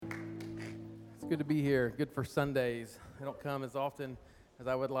It's good to be here. Good for Sundays. I don't come as often as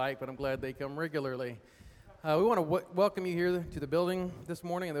I would like, but I'm glad they come regularly. We want to welcome you here to the building this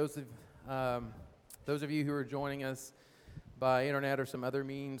morning, and those of you who are joining us by internet or some other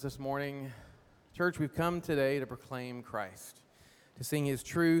means this morning. Church, we've come today to proclaim Christ, to sing His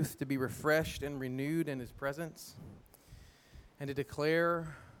truth, to be refreshed and renewed in His presence, and to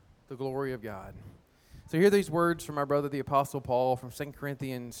declare the glory of God. So hear these words from our brother the Apostle Paul from 2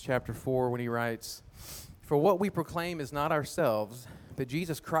 Corinthians chapter 4 when he writes, "For what we proclaim is not ourselves, but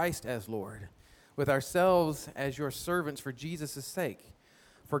Jesus Christ as Lord, with ourselves as your servants for Jesus' sake.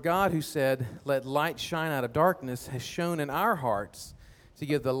 For God, who said, 'Let light shine out of darkness,' has shone in our hearts to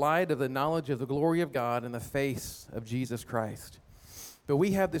give the light of the knowledge of the glory of God in the face of Jesus Christ. But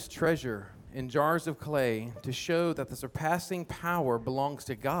we have this treasure in jars of clay to show that the surpassing power belongs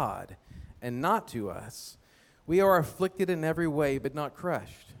to God and not to us. We are afflicted in every way, but not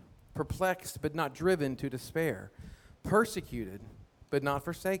crushed, perplexed, but not driven to despair, persecuted, but not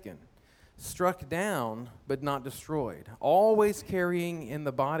forsaken, struck down, but not destroyed, always carrying in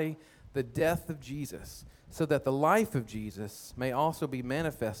the body the death of Jesus, so that the life of Jesus may also be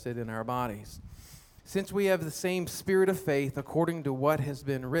manifested in our bodies. Since we have the same spirit of faith, according to what has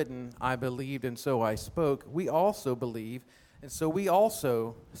been written, 'I believed and so I spoke,' we also believe, and so we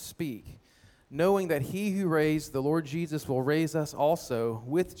also speak, knowing that He who raised the Lord Jesus will raise us also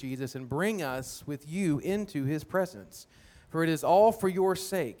with Jesus and bring us with you into His presence. For it is all for your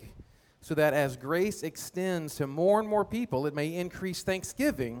sake, so that as grace extends to more and more people, it may increase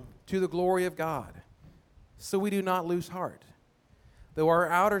thanksgiving to the glory of God. So we do not lose heart. Though our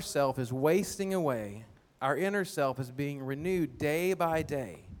outer self is wasting away, our inner self is being renewed day by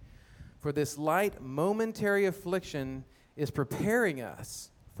day. For this light momentary affliction is preparing us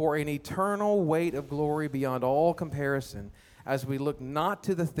for an eternal weight of glory beyond all comparison, as we look not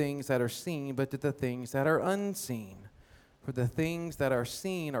to the things that are seen, but to the things that are unseen. For the things that are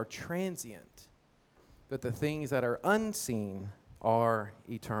seen are transient, but the things that are unseen are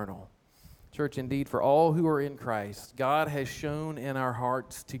eternal." Church, indeed, for all who are in Christ, God has shone in our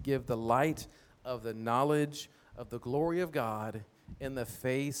hearts to give the light of the knowledge of the glory of God in the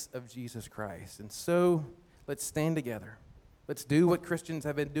face of Jesus Christ. And so, let's stand together. Let's do what Christians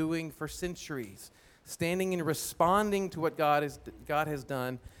have been doing for centuries, standing and responding to what God has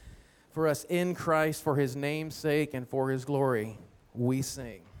done for us in Christ, for His name's sake and for His glory. We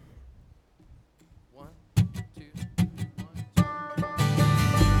sing. 1, 2, 1, 2.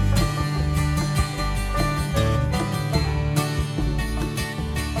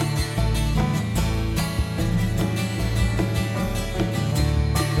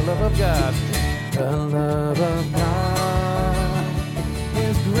 The love of God. The love of God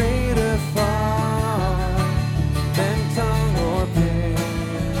is greater far than tongue or pen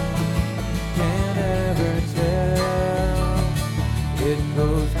can ever tell. It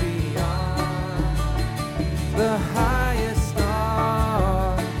goes beyond the highest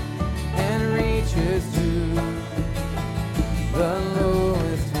star and reaches to the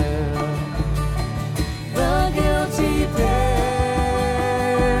lowest hell. The guilty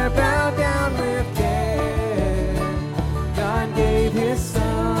pair bowed down with death. God gave His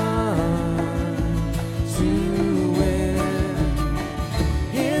Son to win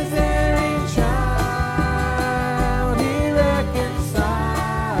His erring child. He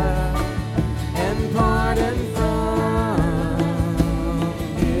reconciled and pardoned from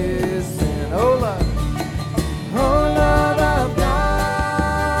His sin. Oh love of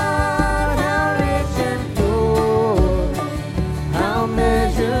God, how rich and pure, how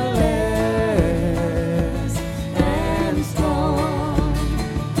measureless and strong.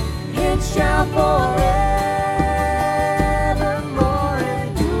 It shall forevermore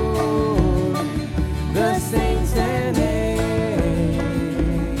endure. The saints and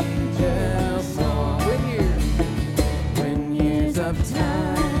angels song. When years of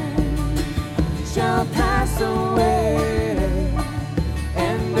time shall pass away,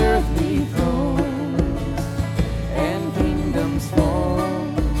 and earthly thrones and kingdoms fall,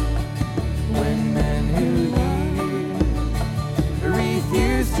 when men who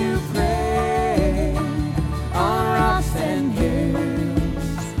refuse to pray on rocks and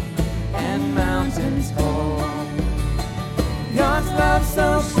hills and mountains call, God's love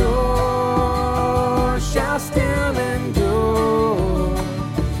so sure shall still endure,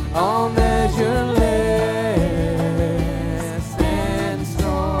 all measureless and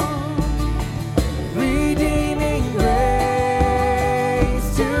strong, redeeming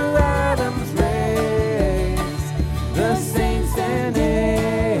grace to Adam's race, the saints and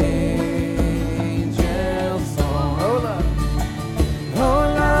angels song. Oh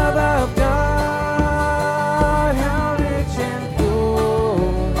love of God.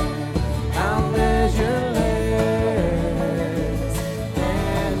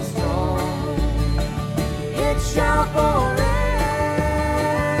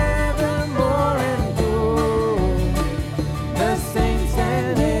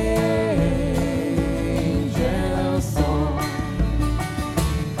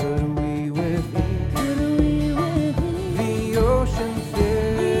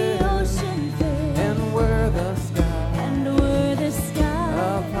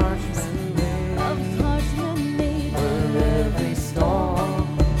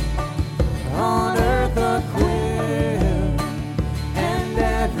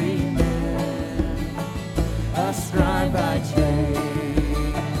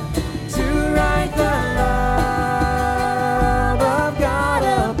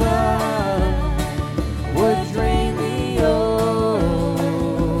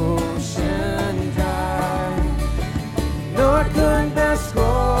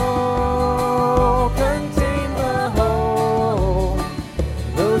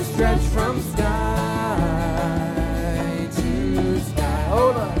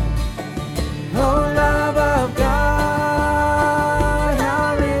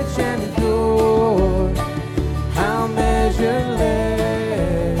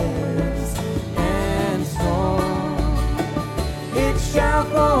 shall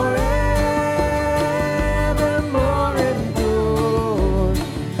forevermore endure.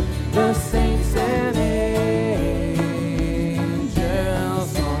 The saints and angels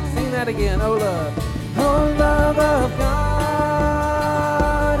song. Sing that again, oh love. Oh love of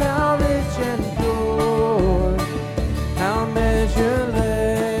God, how rich and pure, how measureless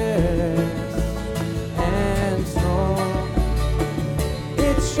and strong.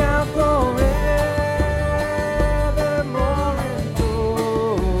 It shall forevermore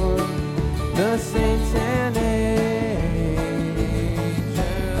endure. The saints and angels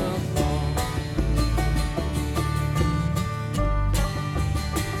song.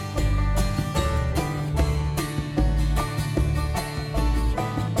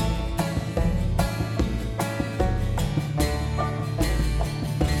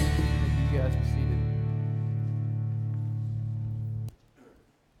 You guys be seated.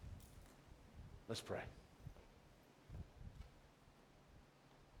 Let's pray.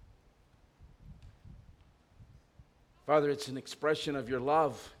 Father, it's an expression of your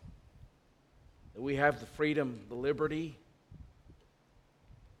love that we have the freedom, the liberty,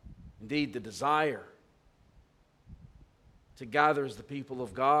 indeed the desire to gather as the people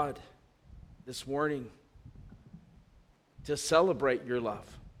of God this morning to celebrate your love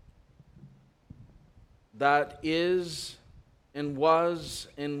that is and was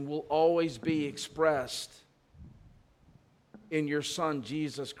and will always be expressed in your Son,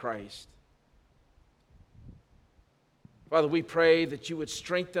 Jesus Christ. Father, we pray that you would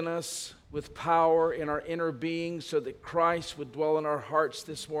strengthen us with power in our inner being so that Christ would dwell in our hearts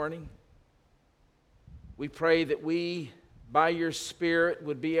this morning. We pray that we, by your Spirit,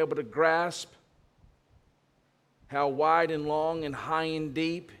 would be able to grasp how wide and long and high and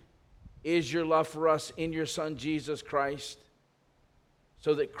deep is your love for us in your Son, Jesus Christ,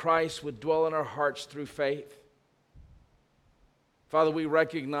 so that Christ would dwell in our hearts through faith. Father, we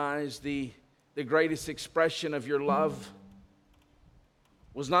recognize the greatest expression of your love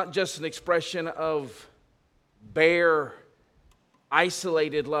was not just an expression of bare,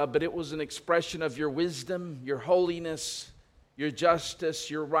 isolated love, but it was an expression of your wisdom, your holiness, your justice,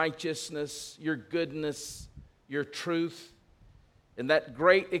 your righteousness, your goodness, your truth. And that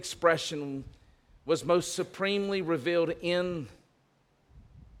great expression was most supremely revealed in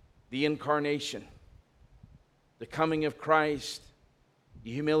the incarnation, the coming of Christ,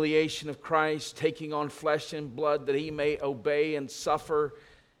 the humiliation of Christ, taking on flesh and blood that he may obey and suffer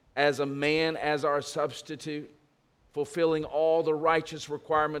as a man, as our substitute, fulfilling all the righteous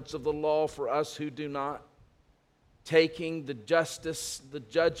requirements of the law for us who do not, taking the justice, the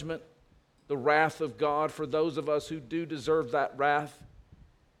judgment, the wrath of God for those of us who do deserve that wrath,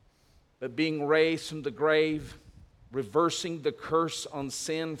 but being raised from the grave, reversing the curse on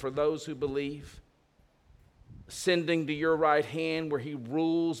sin for those who believe, ascending to your right hand where he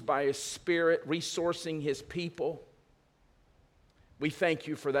rules by his Spirit, resourcing his people. We thank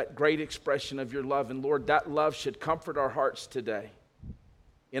you for that great expression of your love. And Lord, that love should comfort our hearts today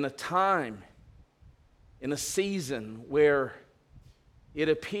in a time, in a season where it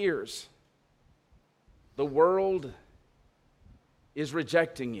appears the world is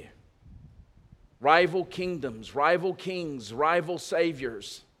rejecting you. Rival kingdoms, rival kings, rival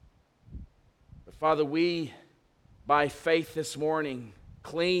saviors. But Father, we, by faith this morning,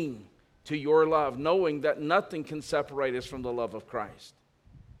 cling to your love, knowing that nothing can separate us from the love of Christ.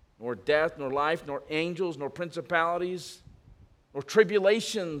 Nor death, nor life, nor angels, nor principalities, nor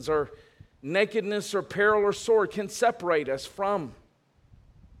tribulations, or nakedness, or peril, or sword can separate us from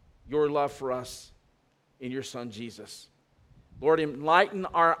your love for us in your Son, Jesus. Lord, enlighten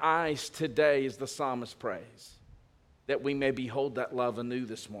our eyes today, as the psalmist prays, that we may behold that love anew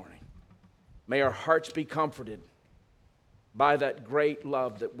this morning. May our hearts be comforted by that great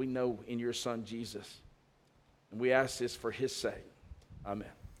love that we know in your Son, Jesus. And we ask this for his sake. Amen.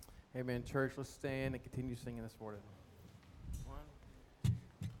 Amen. Church, let's stand and continue singing this morning.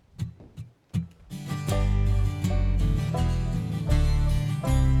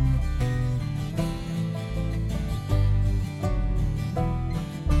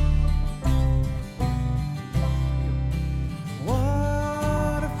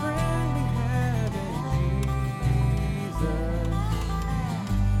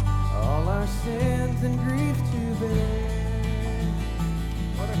 Sins and grief to bear.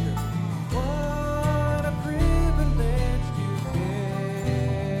 What a privilege to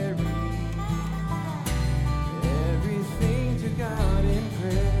carry everything to God in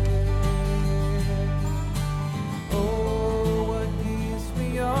prayer. Oh, what peace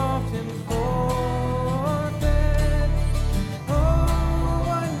we often forfeit. Oh,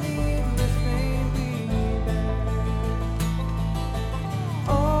 what needless pain we bear.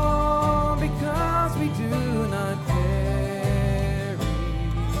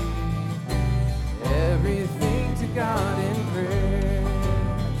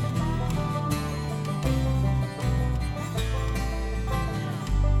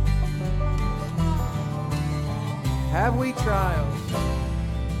 Have we trials?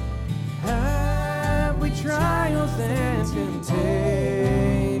 Have we trials and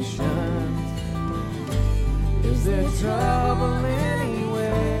temptations? Is there trouble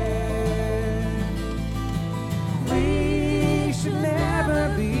anywhere? We should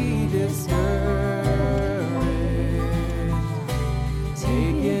never be discouraged.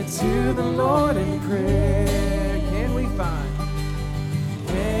 Take it to the Lord in prayer. Can we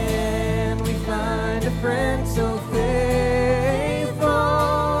find a friend so faithful,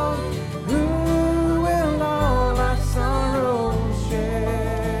 who will all our sorrows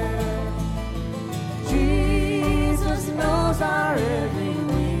share? Jesus knows our every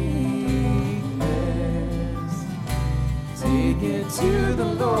weakness. Take it to the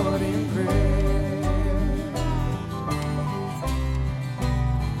Lord in prayer.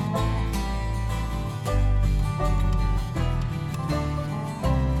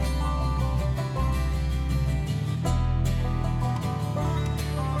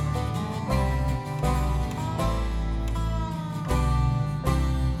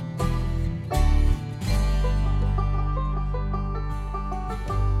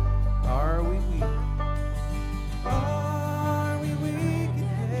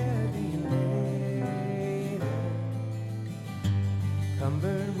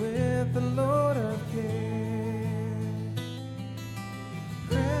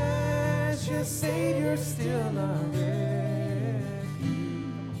 Savior, still our refuge.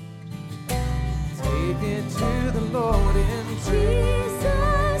 Take it to the Lord in prayer.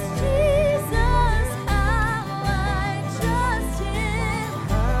 Jesus, Jesus, how I trust Him,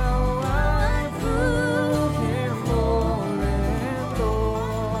 How I prove Him more and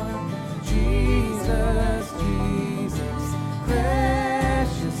more. Jesus, Jesus,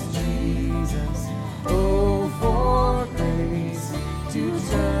 precious Jesus. Oh, for grace to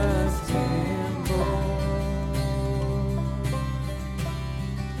trust Him more.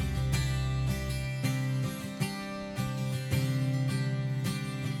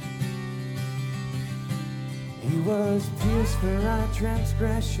 He was pierced for our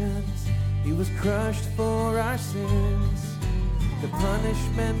transgressions. He was crushed for our sins. The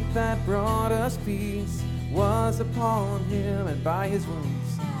punishment that brought us peace was upon Him, and by His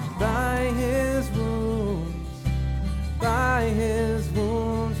wounds, by His wounds, by His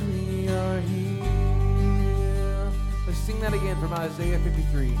wounds we are healed. Let's sing that again from Isaiah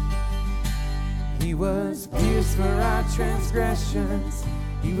 53. He was pierced for our transgressions.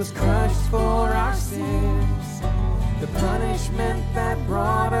 He was crushed for our sins. The punishment that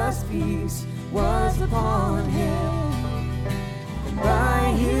brought us peace was upon Him. And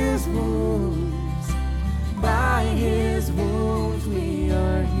by His wounds we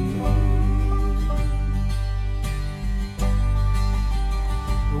are healed.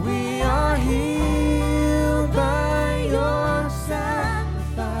 We are healed by your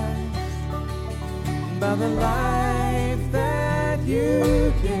sacrifice, by the life that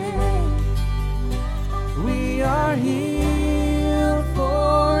you gave. We are healed,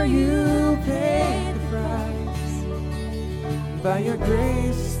 for you paid the price. By your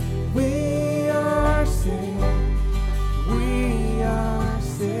grace we are saved. We are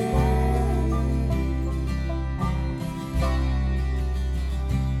saved.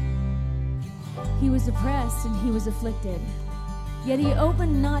 He was oppressed and He was afflicted, yet He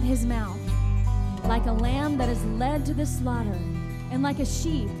opened not His mouth. Like a lamb that is led to the slaughter, and like a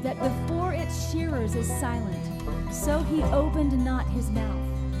sheep that before its shearers is silent, so He opened not His mouth.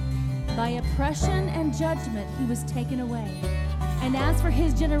 By oppression and judgment He was taken away. And as for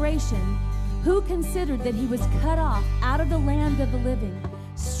His generation, who considered that He was cut off out of the land of the living,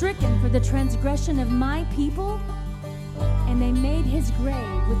 stricken for the transgression of my people? And they made His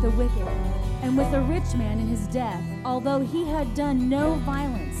grave with the wicked, and with a rich man in his death, although he had done no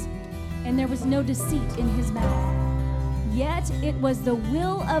violence, and there was no deceit in his mouth. Yet it was the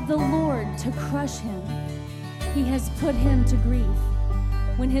will of the Lord to crush him. He has put him to grief.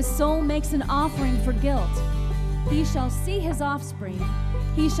 When his soul makes an offering for guilt, he shall see his offspring.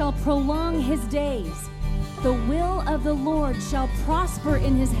 He shall prolong his days. The will of the Lord shall prosper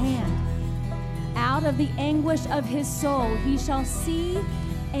in his hand. Out of the anguish of his soul he shall see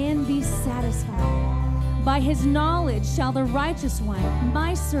and be satisfied. By his knowledge shall the righteous one,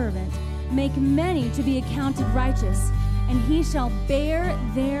 my servant, make many to be accounted righteous, and he shall bear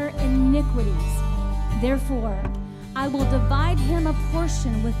their iniquities. Therefore, I will divide him a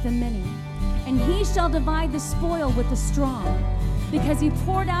portion with the many, and he shall divide the spoil with the strong, because he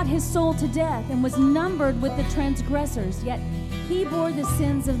poured out his soul to death and was numbered with the transgressors, yet he bore the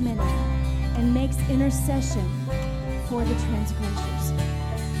sins of many and makes intercession for the transgressors.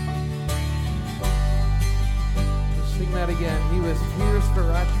 that again. He was pierced for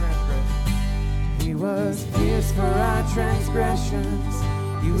our transgressions. He was pierced for our transgressions.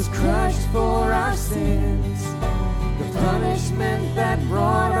 He was crushed for our sins. The punishment that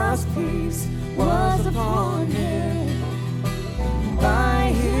brought us peace was upon him.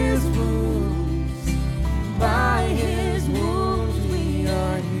 By his wounds, by his wounds we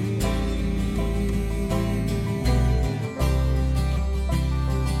are healed.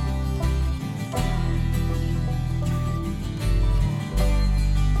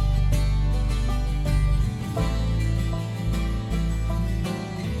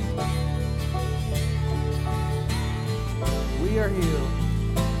 We are healed.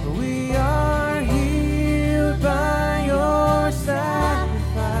 We are healed by your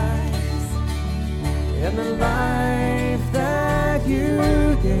sacrifice and the life that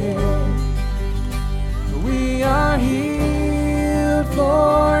you gave. We are healed,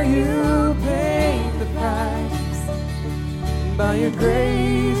 for you paid the price. By your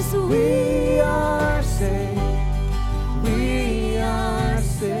grace we are saved. We are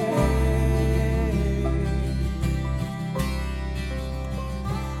saved.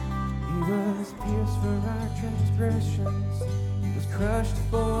 He was pierced for our transgressions. He was crushed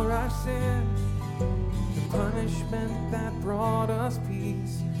for our sins. The punishment that brought us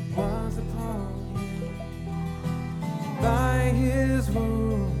peace was upon him. By his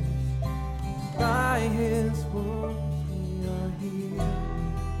wounds, by his wounds we are healed.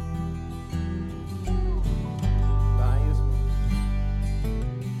 By his wounds,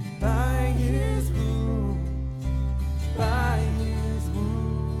 by his wounds, by his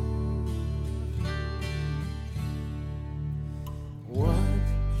wounds. What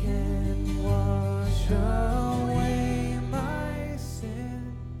can wash away my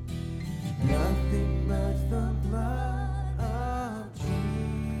sin? Nothing but the blood of Jesus.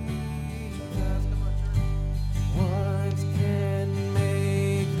 What can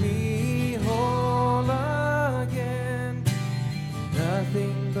make me whole again?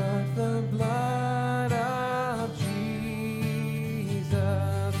 Nothing but the blood of Jesus.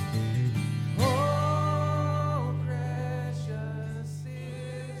 Oh, precious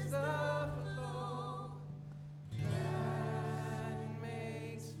is the flow that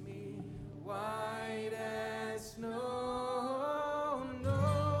makes me white as snow.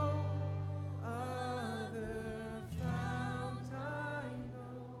 No other fount I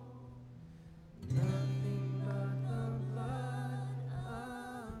know. Nothing but the blood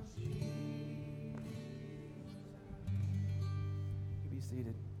of Jesus. You be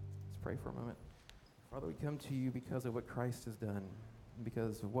seated. Let's pray for a moment. Father, we come to you because of what Christ has done, and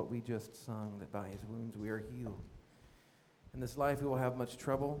because of what we just sung, that by his wounds we are healed. In this life we will have much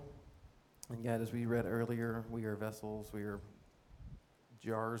trouble, and yet as we read earlier, we are vessels, we are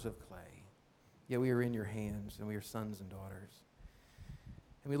jars of clay. Yet we are in your hands, and we are sons and daughters.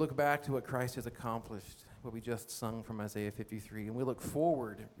 And we look back to what Christ has accomplished, what we just sung from Isaiah 53, and we look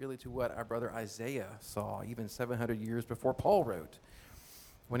forward really to what our brother Isaiah saw even 700 years before Paul wrote,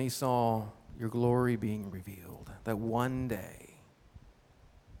 when he saw your glory being revealed, that one day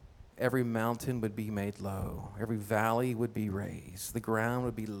every mountain would be made low, every valley would be raised, the ground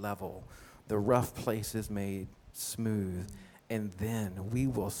would be level, the rough places made smooth, and then we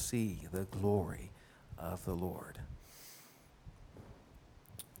will see the glory of the Lord.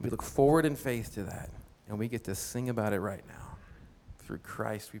 We look forward in faith to that, and we get to sing about it right now. Through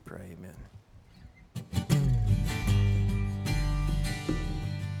Christ we pray, amen.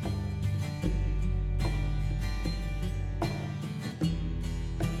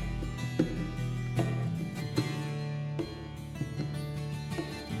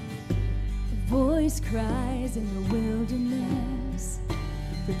 Voice cries in the wilderness,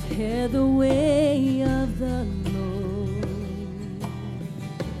 prepare the way of the Lord.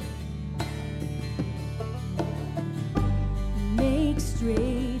 Make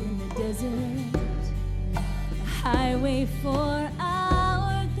straight in the desert a highway for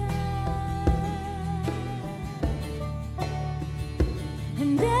our God.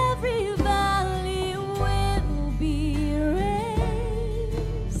 And every valley will be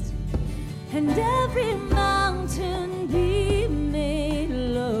raised, and every mountain be made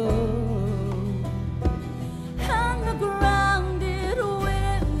low, and the ground it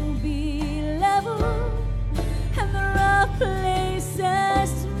will be level, and the rough places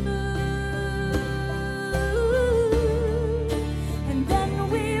smooth,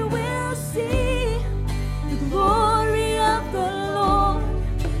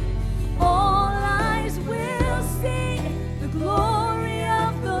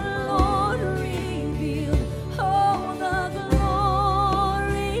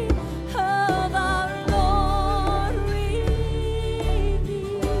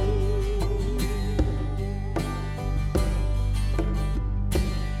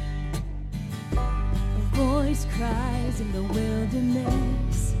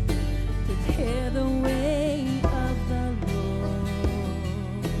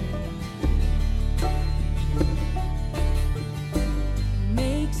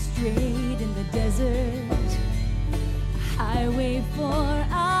 for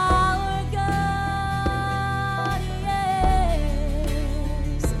our God, yes.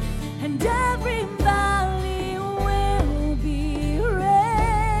 And every valley will be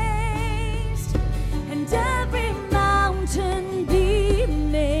raised, and every mountain be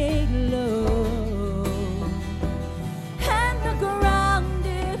made low, and the ground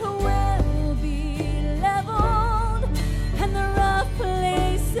it will be leveled, and the rough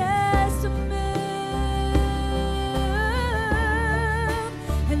places smooth,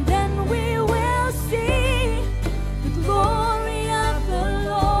 and then we will see the glory of the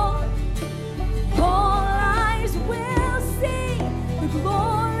Lord. All eyes will see the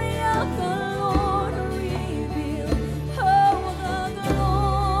glory of the Lord revealed. Oh, the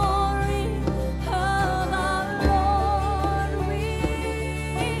glory of our Lord revealed.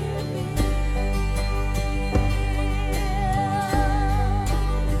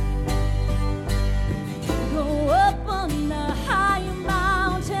 Go up on the high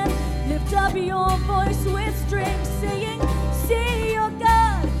mountain, lift up your voice with strength, saying, see your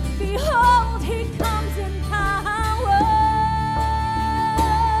God, behold, he comes in power.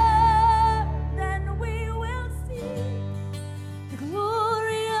 Then we will see the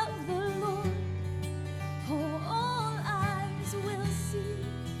glory of the Lord. Oh, all eyes will see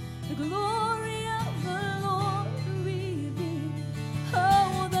the glory of the Lord revealed.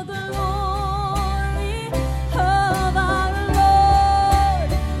 Oh, the glory of our Lord.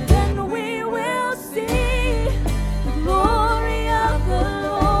 Then we will see the glory of the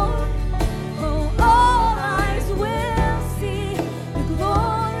Lord. Oh, all eyes will see the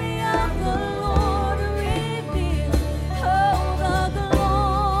glory of the Lord revealed. Oh, the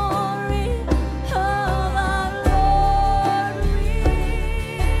glory of our Lord revealed.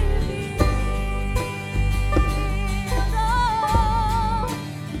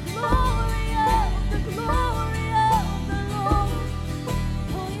 Oh, the glory of the Lord.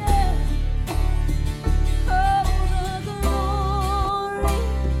 Oh, yeah. Oh, the glory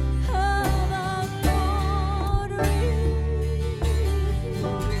of our Lord revealed.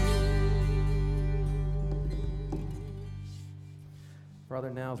 Father,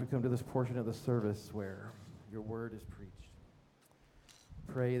 now as we come to this portion of the service where your word is preached,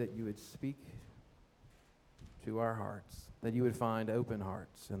 pray that you would speak to our hearts, that you would find open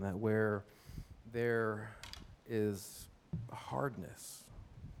hearts, and that where there is hardness,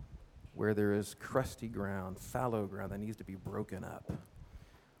 where there is crusty ground, fallow ground that needs to be broken up,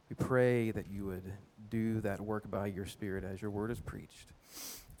 we pray that you would do that work by your Spirit as your word is preached.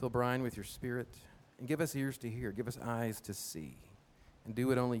 Fill Brian with your Spirit, and give us ears to hear, give us eyes to see, and do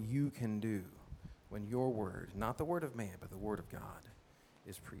what only you can do when your word, not the word of man, but the word of God,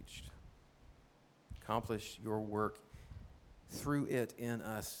 is preached. Accomplish your work through it in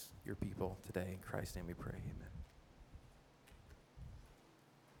us, your people, today. In Christ's name we pray, amen.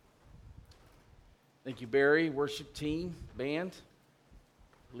 Thank you, Barry, worship team, band,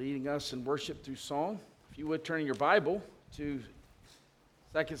 leading us in worship through song. If you would turn your Bible to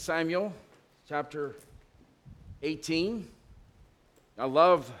 2 Samuel chapter 18. I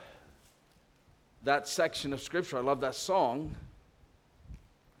love that section of Scripture. I love that song.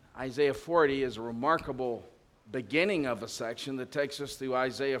 Isaiah 40 is a remarkable beginning of a section that takes us through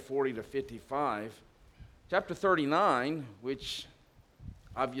Isaiah 40 to 55. Chapter 39, which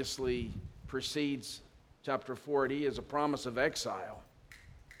obviously precedes chapter 40, is a promise of exile.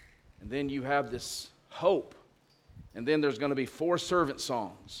 And then you have this hope. And then there's going to be 4 servant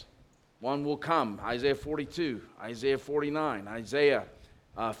songs. One will come, Isaiah 42, Isaiah 49, Isaiah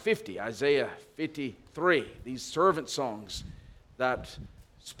 50, Isaiah 53. These servant songs that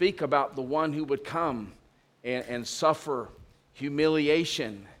speak about the one who would come and suffer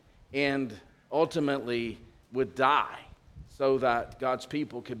humiliation and ultimately would die so that God's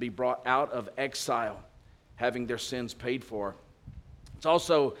people could be brought out of exile, having their sins paid for. It's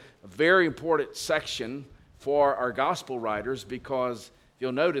also a very important section for our gospel writers because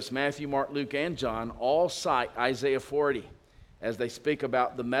you'll notice Matthew, Mark, Luke, and John all cite Isaiah 40 as they speak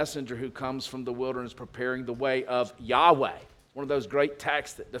about the messenger who comes from the wilderness preparing the way of Yahweh. One of those great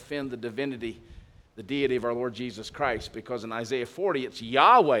texts that defend the divinity, the deity of our Lord Jesus Christ, because in Isaiah 40 it's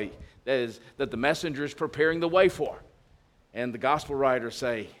Yahweh that the messenger is preparing the way for. And the gospel writers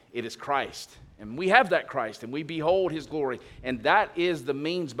say it is Christ. And we have that Christ, and we behold his glory. And that is the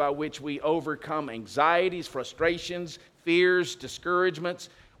means by which we overcome anxieties, frustrations, fears, discouragements.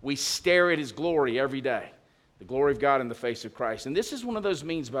 We stare at his glory every day, the glory of God in the face of Christ. And this is one of those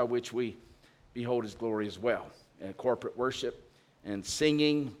means by which we behold his glory as well. And corporate worship and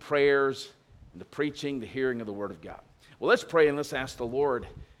singing, prayers, and the preaching, the hearing of the word of God. Well, let's pray and let's ask the Lord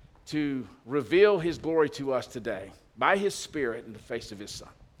to reveal his glory to us today by His Spirit in the face of His Son.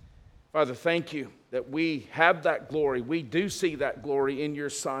 Father, thank you that we have that glory. We do see that glory in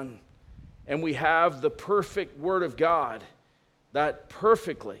your Son. And we have the perfect Word of God that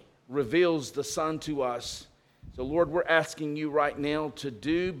perfectly reveals the Son to us. So, Lord, we're asking you right now to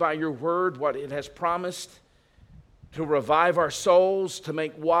do by your Word what it has promised, to revive our souls, to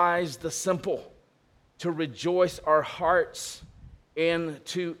make wise the simple, to rejoice our hearts, and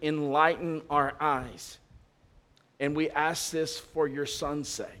to enlighten our eyes. And we ask this for your Son's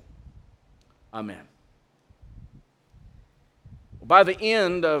sake. Amen. By the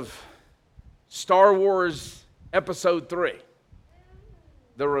end of Star Wars Episode 3,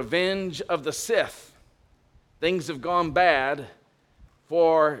 The Revenge of the Sith, things have gone bad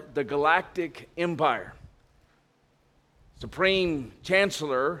for the Galactic Empire. Supreme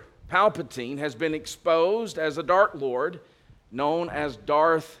Chancellor Palpatine has been exposed as a Dark Lord known as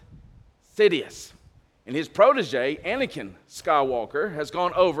Darth Sidious. And his protege, Anakin Skywalker, has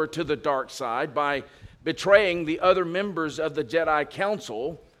gone over to the dark side by betraying the other members of the Jedi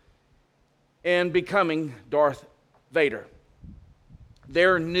Council and becoming Darth Vader.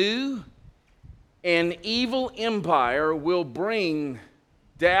 Their new and evil empire will bring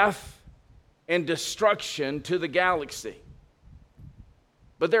death and destruction to the galaxy.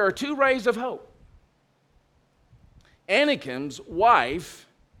 But there are two rays of hope. Anakin's wife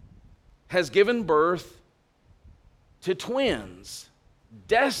has given birth to twins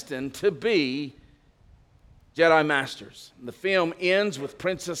destined to be Jedi Masters. The film ends with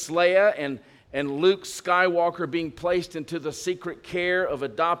Princess Leia and Luke Skywalker being placed into the secret care of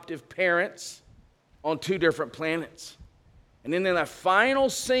adoptive parents on two different planets. And then in that final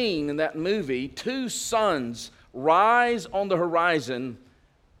scene in that movie, two suns rise on the horizon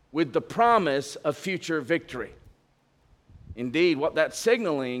with the promise of future victory. Indeed, what that's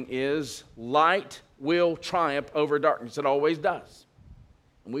signaling is light will triumph over darkness. It always does.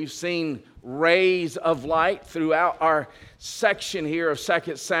 And we've seen rays of light throughout our section here of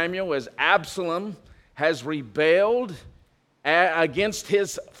 2 Samuel as Absalom has rebelled against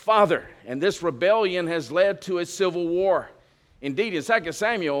his father. And this rebellion has led to a civil war. Indeed, in 2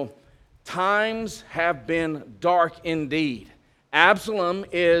 Samuel, times have been dark indeed. Absalom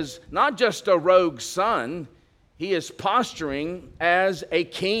is not just a rogue son, he is posturing as a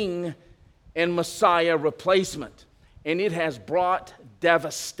king and Messiah replacement. And it has brought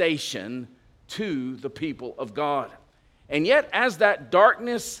devastation to the people of God. And yet, as that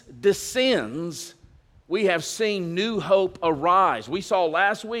darkness descends, we have seen new hope arise. We saw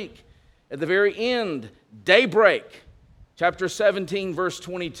last week at the very end, daybreak, chapter 17, verse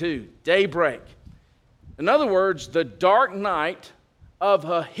 22, daybreak. In other words, the dark night of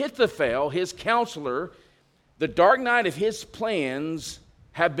Ahithophel, his counselor, the dark night of his plans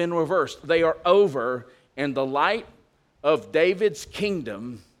have been reversed. They are over, and the light of David's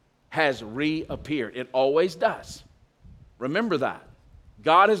kingdom has reappeared. It always does. Remember that.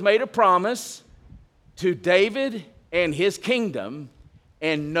 God has made a promise to David and his kingdom,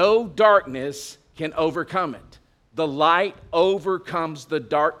 and no darkness can overcome it. The light overcomes the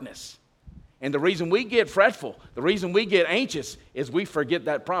darkness. And the reason we get fretful, the reason we get anxious, is we forget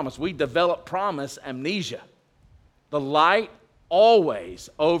that promise. We develop promise amnesia. The light always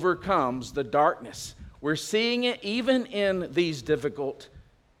overcomes the darkness. We're seeing it even in these difficult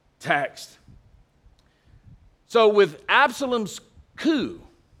texts. So with Absalom's coup,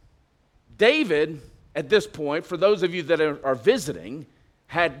 David, at this point, for those of you that are visiting,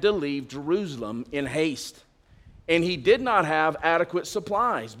 had to leave Jerusalem in haste. And he did not have adequate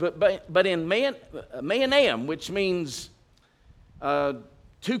supplies. But in Mahanaim, which means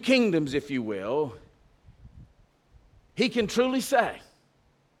two kingdoms, if you will, he can truly say,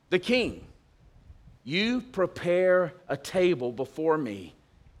 the king, you prepare a table before me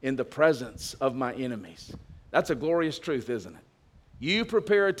in the presence of my enemies. That's a glorious truth, isn't it? You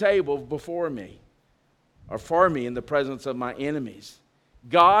prepare a table before me, or for me in the presence of my enemies.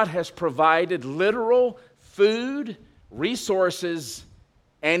 God has provided literal food, resources,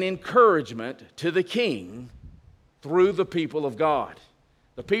 and encouragement to the king through the people of God.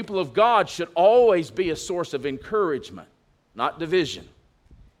 The people of God should always be a source of encouragement, not division.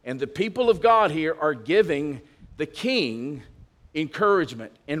 And the people of God here are giving the king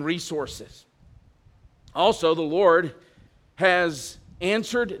encouragement and resources. Also, the Lord has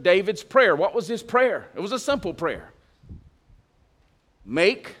answered David's prayer. What was his prayer? It was a simple prayer.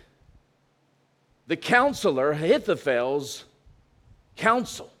 Make the counselor, Ahithophel's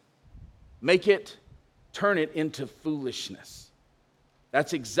counsel, turn it into foolishness.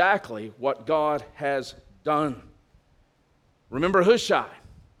 That's exactly what God has done. Remember Hushai.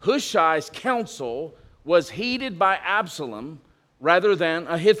 Hushai's counsel was heeded by Absalom rather than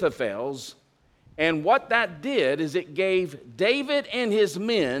Ahithophel's. And what that did is it gave David and his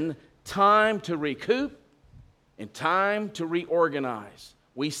men time to recoup and time to reorganize.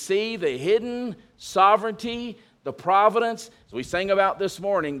 We see the hidden sovereignty, the providence, as we sang about this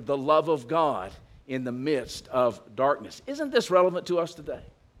morning, the love of God in the midst of darkness. Isn't this relevant to us today?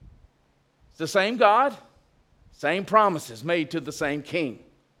 It's the same God, same promises made to the same king.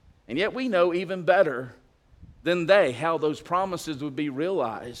 And yet we know even better than they how those promises would be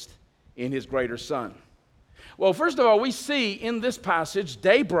realized in his greater Son. Well, first of all, we see in this passage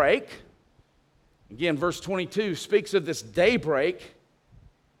daybreak. Again, verse 22 speaks of this daybreak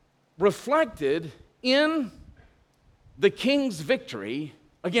reflected in the king's victory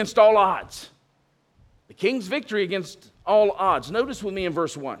against all odds. The king's victory against all odds. Notice with me in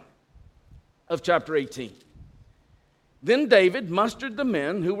verse 1 of chapter 18. Then David mustered the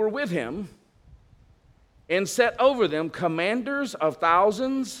men who were with him and set over them commanders of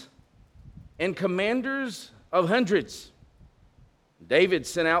thousands and commanders of hundreds. David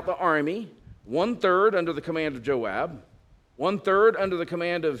sent out the army, 1/3 under the command of Joab, 1/3 under the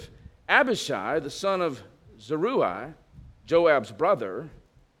command of Abishai, the son of Zeruiah, Joab's brother,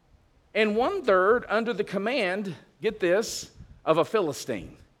 and 1/3 under the command, get this, of a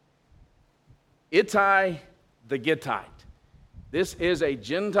Philistine, Ittai the Gittite. This is a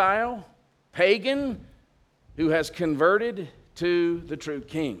Gentile, pagan, who has converted to the true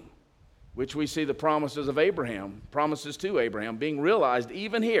king, which we see the promises of Abraham, promises to Abraham, being realized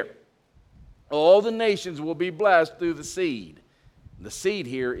even here. All the nations will be blessed through the seed. The seed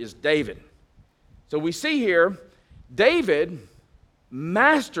here is David. So we see here, David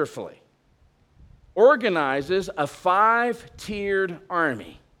masterfully organizes a 5-tiered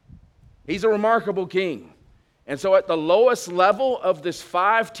army. He's a remarkable king. And so at the lowest level of this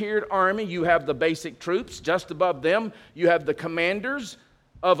 5-tiered army, you have the basic troops. Just above them, you have the commanders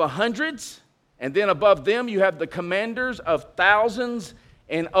of hundreds. And then above them, you have the commanders of thousands.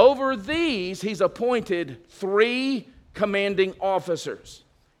 And over these, he's appointed 3 commanding officers,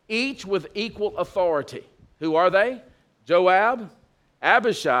 each with equal authority. Who are they? Joab,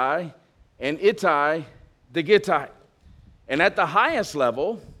 Abishai, and Ittai the Gittite. And at the highest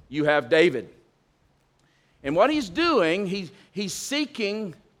level, you have David. And what he's doing, he's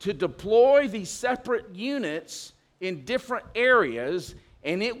seeking to deploy these separate units in different areas,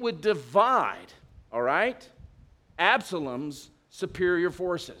 and it would divide, all right, Absalom's superior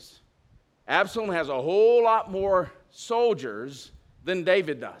forces. Absalom has a whole lot more soldiers than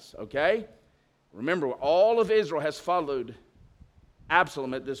David does, okay? Remember, all of Israel has followed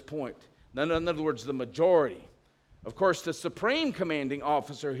Absalom at this point. In other words, the majority. Of course, the supreme commanding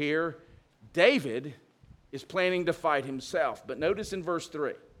officer here, David, is planning to fight himself. But notice in verse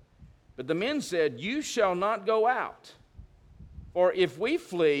 3, but the men said, "You shall not go out, for if we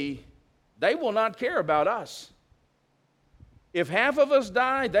flee, they will not care about us. If half of us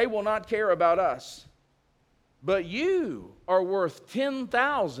die, they will not care about us. But you are worth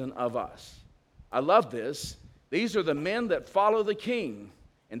 10,000 of us." I love this. These are the men that follow the king,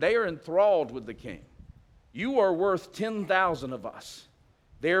 and they are enthralled with the king. You are worth 10,000 of us.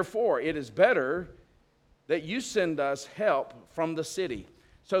 Therefore, it is better that you send us help from the city.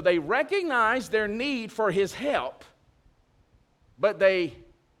 So they recognize their need for his help, but they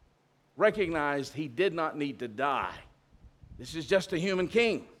recognized he did not need to die. This is just a human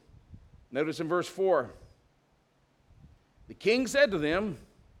king. Notice in verse 4, the king said to them,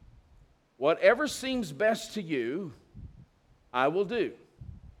 "Whatever seems best to you, I will do."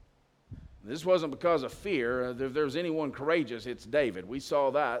 This wasn't because of fear. If there's anyone courageous, it's David. We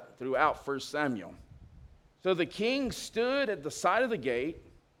saw that throughout 1 Samuel. So the king stood at the side of the gate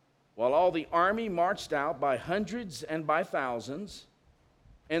while all the army marched out by hundreds and by thousands.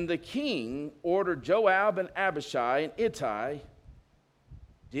 And the king ordered Joab and Abishai and Ittai,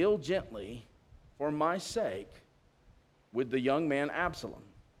 "Deal gently for my sake with the young man Absalom."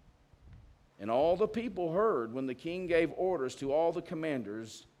 And all the people heard when the king gave orders to all the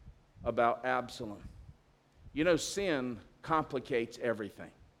commanders about Absalom. You know, sin complicates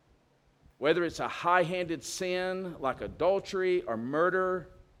everything. Whether it's a high-handed sin like adultery or murder,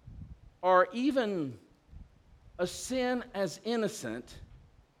 or even a sin as innocent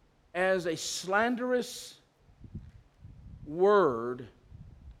as a slanderous word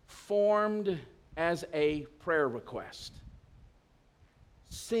formed as a prayer request.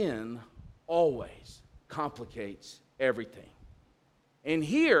 Sin always complicates everything. And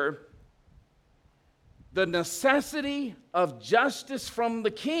here, the necessity of justice from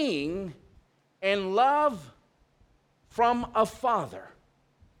the king and love from a father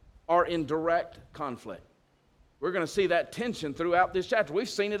are in direct conflict. We're going to see that tension throughout this chapter. We've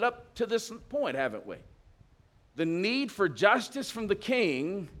seen it up to this point, haven't we? The need for justice from the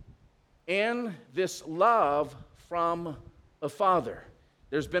king and this love from a father.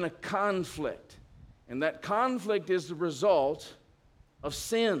 There's been a conflict, and that conflict is the result of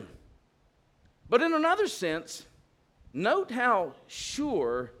sin. But in another sense, note how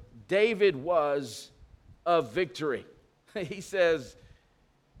sure David was of victory. He says,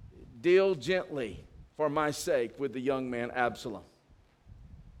 "Deal gently for my sake with the young man Absalom."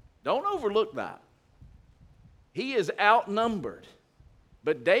 Don't overlook that. He is outnumbered.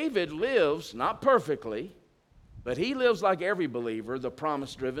 But David lives, not perfectly, but he lives like every believer, the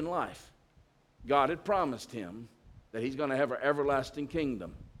promise-driven life. God had promised him that he's going to have an everlasting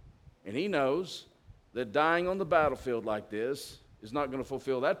kingdom. And he knows that dying on the battlefield like this is not going to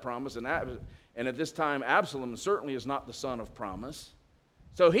fulfill that promise. And at this time, Absalom certainly is not the son of promise.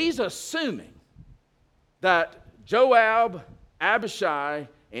 So he's assuming that Joab, Abishai,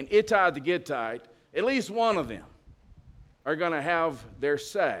 and Ittai the Gittite, at least one of them, are going to have their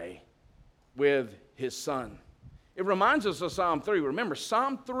say with his son. It reminds us of Psalm 3. Remember,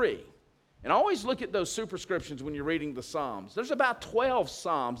 Psalm 3, and always look at those superscriptions when you're reading the Psalms. There's about 12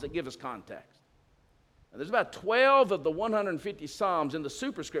 Psalms that give us context. Now, there's about 12 of the 150 Psalms in the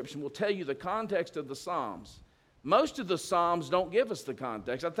superscription will tell you the context of the Psalms. Most of the Psalms don't give us the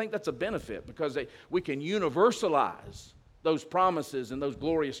context. I think that's a benefit because we can universalize those promises and those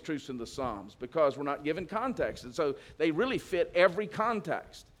glorious truths in the Psalms because we're not given context. And so they really fit every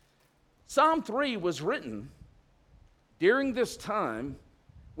context. Psalm 3 was written during this time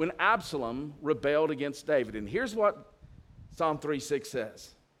when Absalom rebelled against David. And here's what Psalm 3:6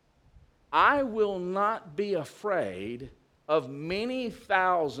 says. "I will not be afraid of many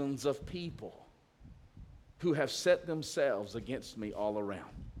thousands of people who have set themselves against me all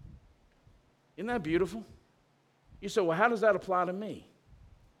around." Isn't that beautiful? You say, well, how does that apply to me?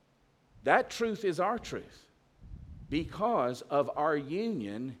 That truth is our truth because of our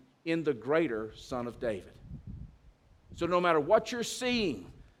union in the greater Son of David. So no matter what you're seeing,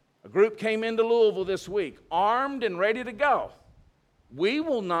 a group came into Louisville this week, armed and ready to go. We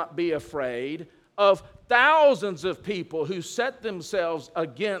will not be afraid of thousands of people who set themselves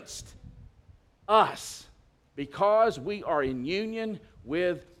against us because we are in union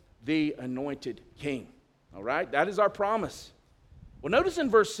with the anointed King. All right, that is our promise. Well, notice in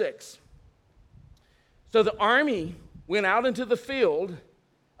verse 6. So the army went out into the field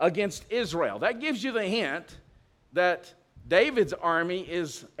against Israel. That gives you the hint that David's army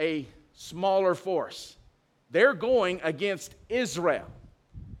is a smaller force. They're going against Israel.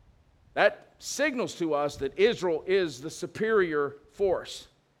 That signals to us that Israel is the superior force.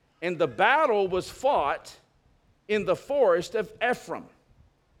 And the battle was fought in the forest of Ephraim.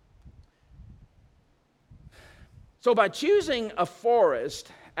 So by choosing a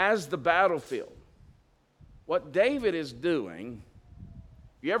forest as the battlefield, what David is doing,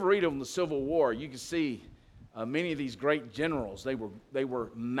 if you ever read of the Civil War, you can see many of these great generals. They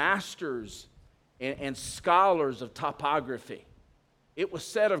were masters and scholars of topography. It was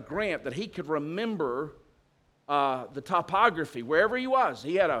said of Grant that he could remember the topography wherever he was.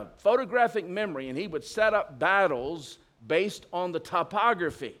 He had a photographic memory, and he would set up battles based on the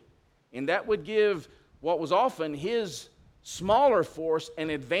topography. And that would give what was often his smaller force an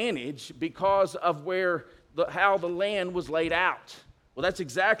advantage because of how the land was laid out. Well, that's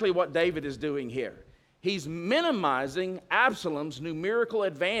exactly what David is doing here. He's minimizing Absalom's numerical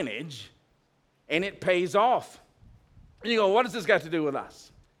advantage, and it pays off. And you go, what does this got to do with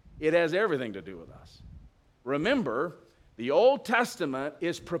us? It has everything to do with us. Remember, the Old Testament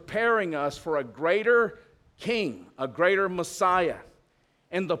is preparing us for a greater king, a greater Messiah.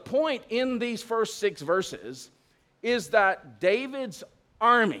 And the point in these first 6 verses is that David's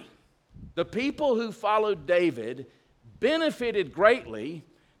army, the people who followed David, benefited greatly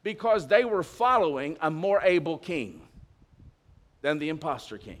because they were following a more able king than the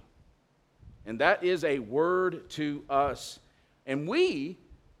imposter king. And that is a word to us. And we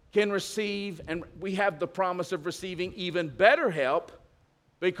can receive, and we have the promise of receiving even better help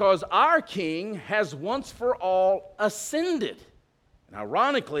because our king has once for all ascended. And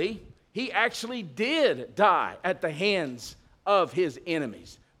ironically, he actually did die at the hands of his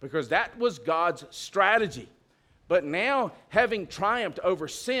enemies because that was God's strategy. But now, having triumphed over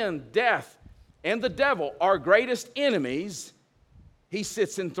sin, death, and the devil, our greatest enemies, he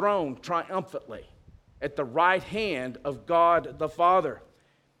sits enthroned triumphantly at the right hand of God the Father.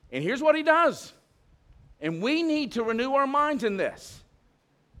 And here's what he does. And we need to renew our minds in this.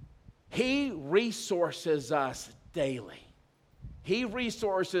 He resources us daily. He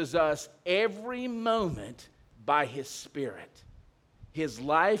resources us every moment by His Spirit, His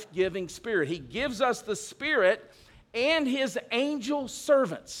life-giving Spirit. He gives us the Spirit and His angel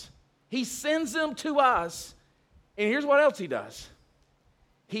servants. He sends them to us, and here's what else He does.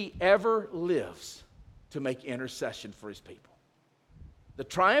 He ever lives to make intercession for His people. The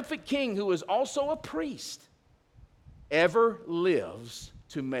triumphant King, who is also a priest, ever lives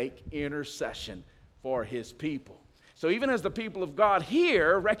to make intercession for His people. So even as the people of God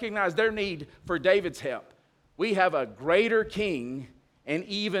here recognize their need for David's help, we have a greater King and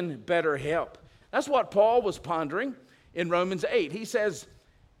even better help. That's what Paul was pondering in Romans 8. He says,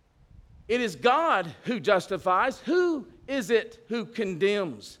 it is God who justifies. Who is it who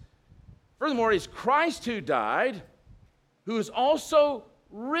condemns? Furthermore, it is Christ who died, who is also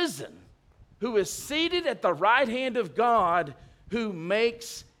risen, who is seated at the right hand of God, who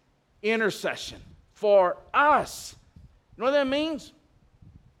makes intercession for us. You know what that means?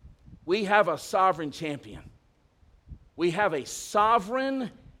 We have a sovereign champion. We have a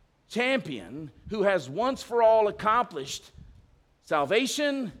sovereign champion who has once for all accomplished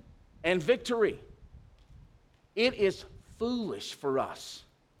salvation and victory. It is foolish for us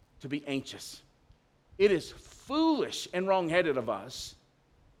to be anxious. It is foolish and wrong-headed of us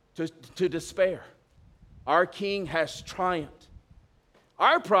to despair. Our King has triumphed.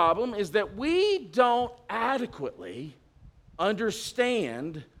 Our problem is that we don't adequately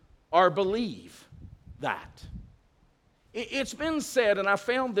understand or believe that. It's been said, and I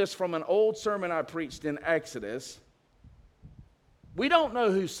found this from an old sermon I preached in Exodus. We don't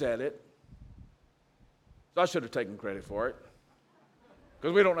know who said it, so I should have taken credit for it,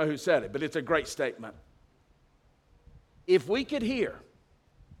 because we don't know who said it, but it's a great statement. If we could hear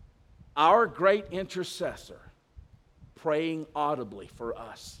our great intercessor praying audibly for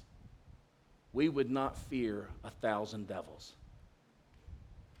us, we would not fear 1,000 devils.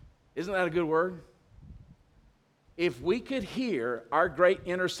 Isn't that a good word? If we could hear our great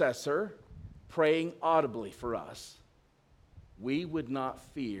intercessor praying audibly for us, we would not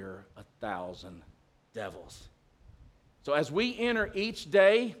fear 1,000 devils. So as we enter each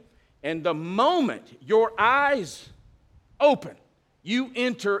day, and the moment your eyes open, you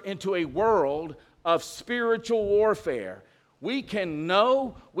enter into a world of spiritual warfare. We can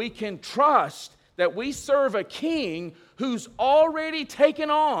know, we can trust that we serve a King who's already taken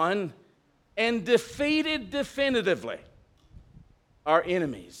on and defeated definitively our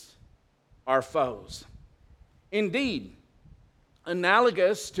enemies, our foes. Indeed,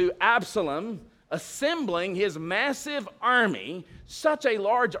 analogous to Absalom assembling his massive army, such a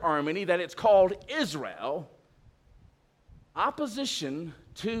large army that it's called Israel, opposition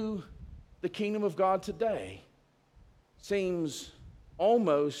to the kingdom of God today seems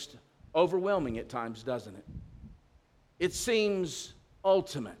almost overwhelming at times, doesn't it? It seems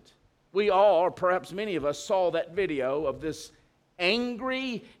ultimate. We all, or perhaps many of us, saw that video of this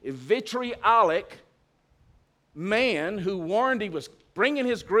angry, vitriolic man who warned he was bringing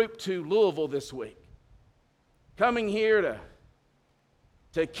his group to Louisville this week, coming here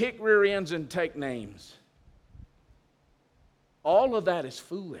to kick rear ends and take names. All of that is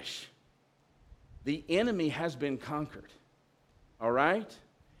foolish. The enemy has been conquered, all right?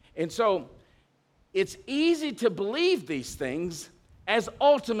 And so it's easy to believe these things as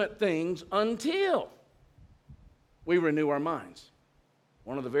ultimate things until we renew our minds.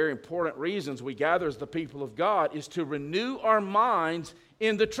 One of the very important reasons we gather as the people of God is to renew our minds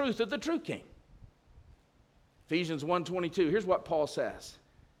in the truth of the true King. Ephesians 1:22, here's what Paul says.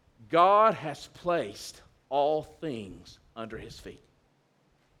 God has placed all things under His feet.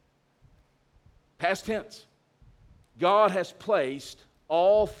 Past tense. God has placed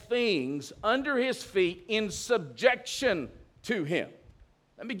all things under His feet in subjection to Him.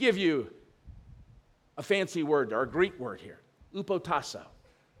 Let me give you a fancy word, or a Greek word here. Upotasso.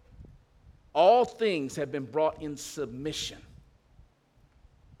 All things have been brought in submission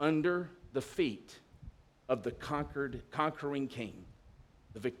under the feet of the conquering King,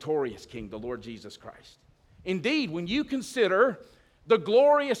 the victorious King, the Lord Jesus Christ. Indeed, when you consider the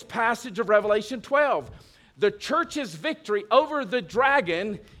glorious passage of Revelation 12, the church's victory over the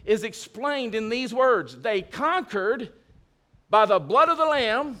dragon is explained in these words. They conquered by the blood of the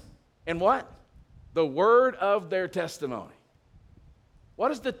Lamb and what? The word of their testimony.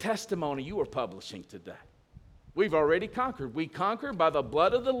 What is the testimony you are publishing today? We've already conquered. We conquered by the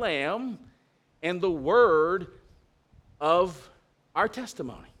blood of the Lamb and the word of our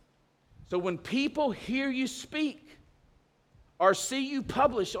testimony. So when people hear you speak or see you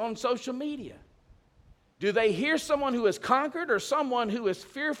publish on social media, do they hear someone who has conquered or someone who is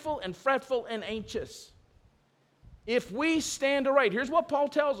fearful and fretful and anxious? if we stand arrayed, here's what Paul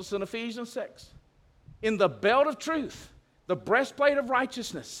tells us in Ephesians 6. In the belt of truth, the breastplate of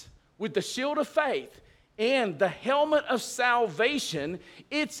righteousness, with the shield of faith, and the helmet of salvation,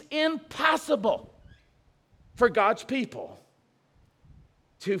 it's impossible for God's people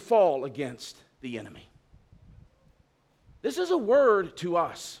to fall against the enemy. This is a word to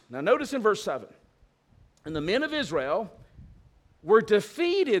us. Now notice in verse 7. And the men of Israel were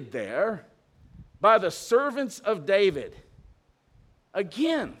defeated there by the servants of David.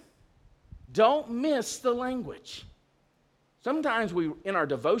 Again, don't miss the language. Sometimes in our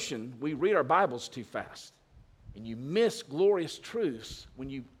devotion, we read our Bibles too fast. And you miss glorious truths when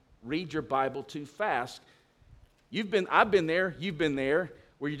you read your Bible too fast. I've been there, you've been there,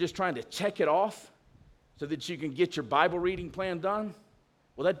 where you're just trying to check it off so that you can get your Bible reading plan done.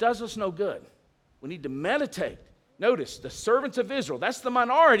 Well, that does us no good. We need to meditate. Notice, the servants of Israel, that's the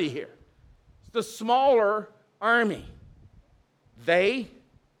minority here. It's the smaller army. They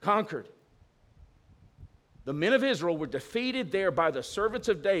conquered. The men of Israel were defeated there by the servants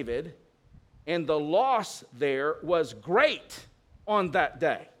of David, and the loss there was great on that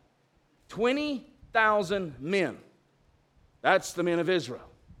day. 20,000 men. That's the men of Israel.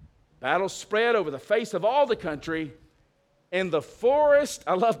 Battle spread over the face of all the country, and the forest,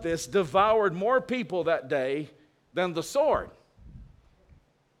 I love this, devoured more people that day than the sword.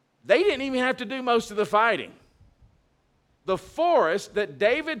 They didn't even have to do most of the fighting. The forest that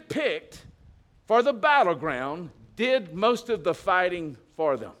David picked for the battleground did most of the fighting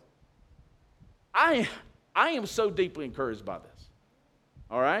for them. I am so deeply encouraged by this.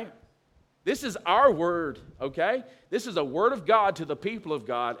 All right? This is our word, okay? This is a word of God to the people of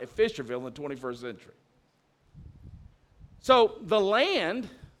God at Fisherville in the 21st century. So the land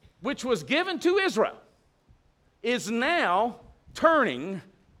which was given to Israel is now turning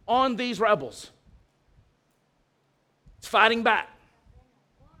on these rebels. It's fighting back.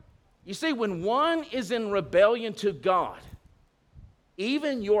 You see, when one is in rebellion to God,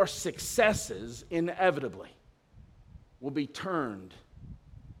 even your successes inevitably will be turned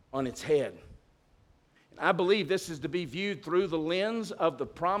on its head. And I believe this is to be viewed through the lens of the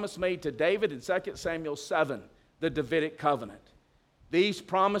promise made to David in 2 Samuel 7, the Davidic covenant. These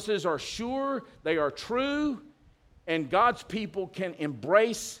promises are sure, they are true, and God's people can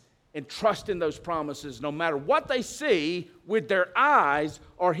embrace and trust in those promises no matter what they see with their eyes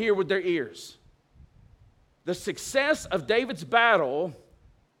or hear with their ears. The success of David's battle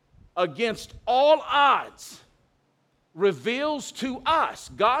against all odds reveals to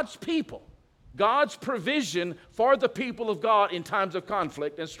us, God's people, God's provision for the people of God in times of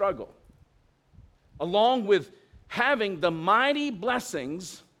conflict and struggle, along with having the mighty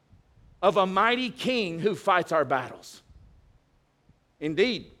blessings of a mighty king who fights our battles.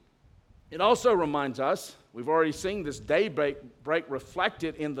 Indeed, it also reminds us, we've already seen this daybreak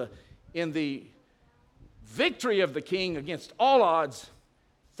reflected in the victory of the king against all odds.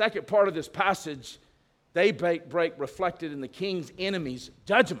 Second part of this passage, daybreak reflected in the king's enemies'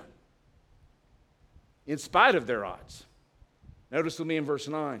 judgment in spite of their odds. Notice with me in verse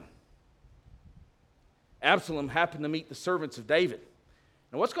 9. Absalom happened to meet the servants of David.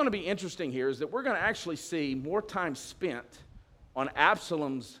 Now what's going to be interesting here is that we're going to actually see more time spent on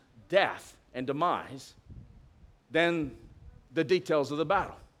Absalom's death and demise than the details of the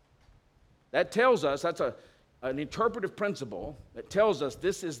battle. That tells us, that's an interpretive principle that tells us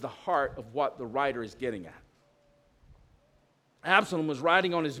this is the heart of what the writer is getting at. Absalom was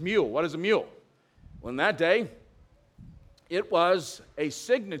riding on his mule. What is a mule? Well, in that day, it was a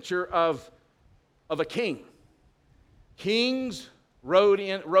signature of a king. Kings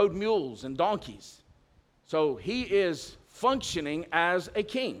rode mules and donkeys. So he is functioning as a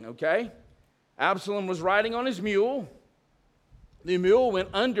king, okay? Absalom was riding on his mule. The mule went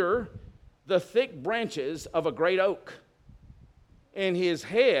under the thick branches of a great oak. And his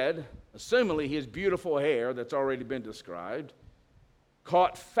head, assumingly his beautiful hair that's already been described,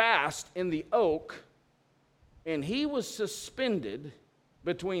 caught fast in the oak, and he was suspended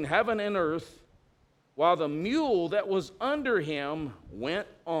between heaven and earth while the mule that was under him went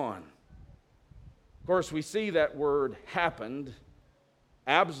on. Of course, we see that word happened.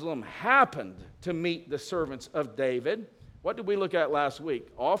 Absalom happened to meet the servants of David. What did we look at last week?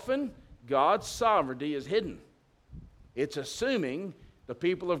 Often, God's sovereignty is hidden. It's assuming the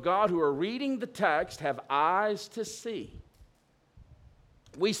people of God who are reading the text have eyes to see.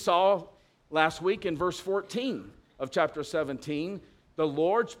 We saw last week in verse 14 of chapter 17, the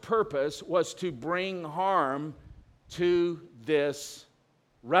Lord's purpose was to bring harm to this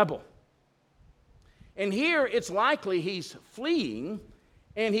rebel. And here it's likely he's fleeing,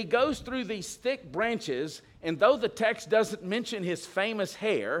 And he goes through these thick branches, and though the text doesn't mention his famous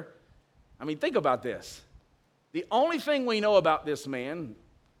hair, I mean, think about this. The only thing we know about this man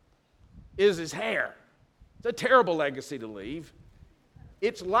is his hair. It's a terrible legacy to leave.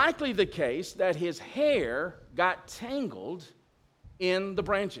 It's likely the case that his hair got tangled in the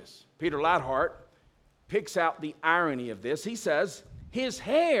branches. Peter Lathart picks out the irony of this. He says, his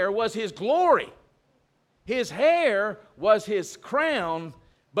hair was his glory. His hair was his crown,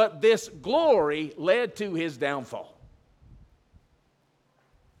 but this glory led to his downfall.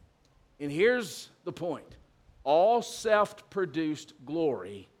 And here's the point. All self-produced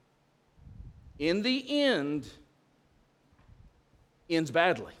glory, in the end, ends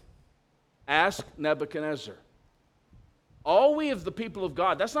badly. Ask Nebuchadnezzar. All we of the people of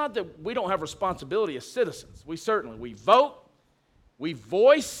God, that's not that we don't have responsibility as citizens. We vote, we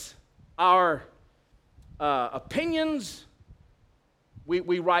voice our opinions,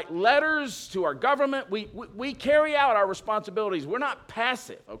 we write letters to our government, we carry out our responsibilities. We're not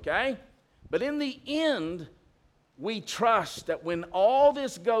passive, okay? But in the end, we trust that when all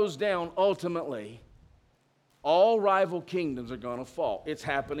this goes down, ultimately, all rival kingdoms are going to fall. It's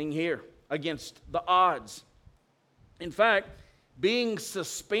happening here against the odds. In fact, being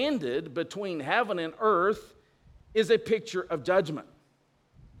suspended between heaven and earth is a picture of judgment.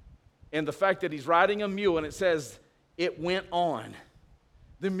 And the fact that he's riding a mule and it says it went on.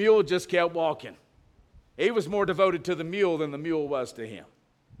 The mule just kept walking. He was more devoted to the mule than the mule was to him.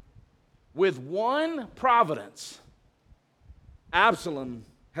 With one providence, Absalom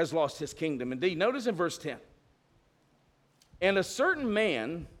has lost his kingdom. Indeed, notice in verse 10. And a certain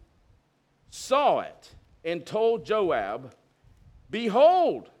man saw it and told Joab,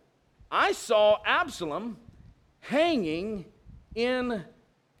 behold, I saw Absalom hanging in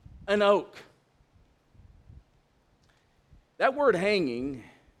an oak. That word hanging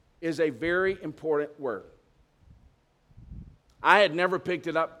is a very important word. I had never picked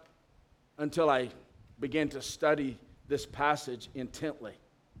it up until I began to study this passage intently.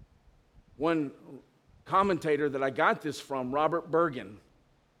 One commentator that I got this from, Robert Bergen,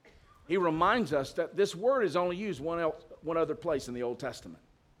 he reminds us that this word is only used one other place in the Old Testament.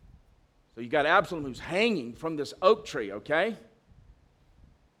 So you got Absalom who's hanging from this oak tree, okay?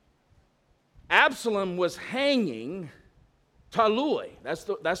 Absalom was hanging, talui,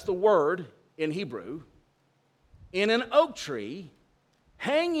 that's the word in Hebrew, in an oak tree.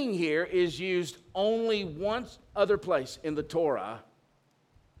 Hanging here is used only one other place in the Torah,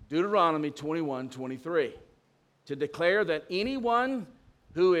 Deuteronomy 21:23, to declare that anyone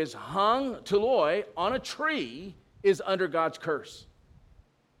who is hung, taloi, on a tree is under God's curse.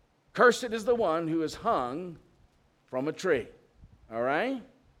 Cursed is the one who is hung from a tree. All right?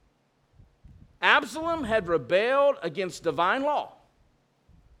 Absalom had rebelled against divine law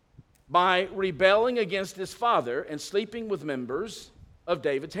by rebelling against his father and sleeping with members of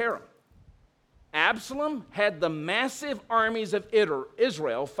David's harem. Absalom had the massive armies of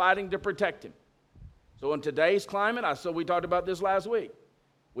Israel fighting to protect him. So in today's climate, we talked about this last week.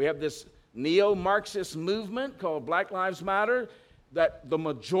 We have this neo-Marxist movement called Black Lives Matter that the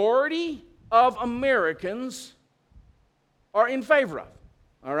majority of Americans are in favor of,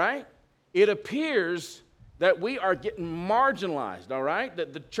 all right? It appears that we are getting marginalized, all right?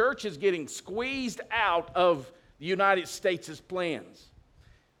 That the church is getting squeezed out of the United States' plans.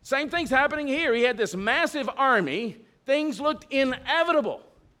 Same thing's happening here. He had this massive army. Things looked inevitable.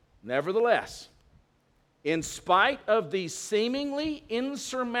 Nevertheless, in spite of these seemingly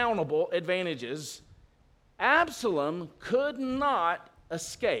insurmountable advantages, Absalom could not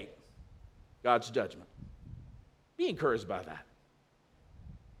escape God's judgment. Be encouraged by that.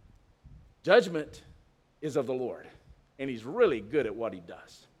 Judgment is of the Lord, and he's really good at what he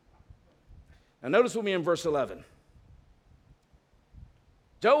does. Now notice with me in verse 11.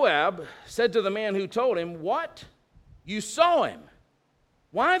 Joab said to the man who told him, what? You saw him.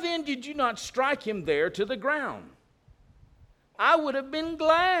 Why then did you not strike him there to the ground? I would have been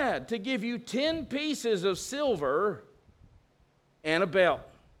glad to give you 10 pieces of silver and a belt.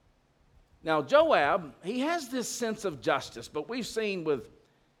 Now, Joab, he has this sense of justice, but we've seen with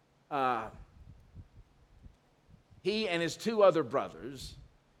he and his two other brothers,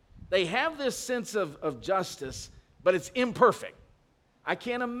 they have this sense of justice, but it's imperfect. I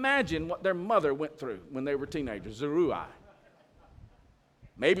can't imagine what their mother went through when they were teenagers, Zeruiah.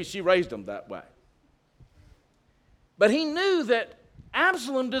 Maybe she raised them that way. But he knew that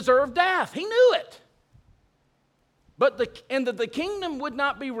Absalom deserved death. He knew it. And that the kingdom would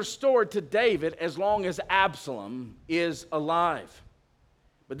not be restored to David as long as Absalom is alive.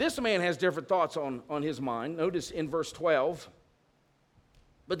 But this man has different thoughts on his mind. Notice in verse 12.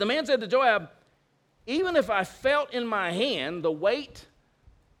 But the man said to Joab, even if I felt in my hand the weight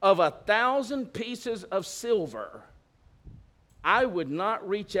of 1,000 pieces of silver, I would not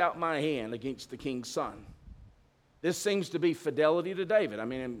reach out my hand against the king's son. This seems to be fidelity to David. I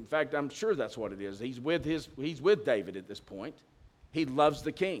mean, in fact, I'm sure that's what it is. He's with David at this point. He loves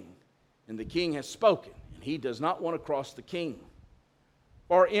the king, and the king has spoken, and he does not want to cross the king.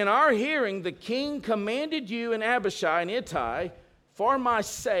 For in our hearing, the king commanded you and Abishai and Ittai, for my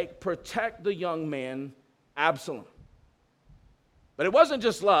sake, protect the young man Absalom. But it wasn't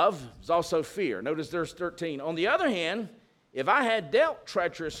just love, it was also fear. Notice verse 13. On the other hand, if I had dealt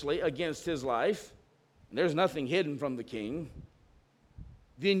treacherously against his life, and there's nothing hidden from the king,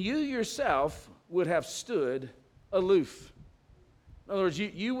 then you yourself would have stood aloof. In other words,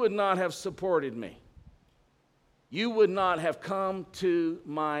 you would not have supported me. You would not have come to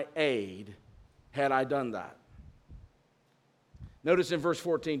my aid had I done that. Notice in verse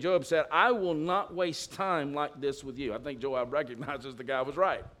 14, Joab said, I will not waste time like this with you. I think Joab recognizes the guy was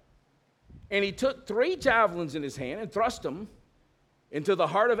right. And he took 3 javelins in his hand and thrust them into the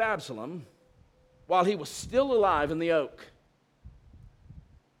heart of Absalom while he was still alive in the oak.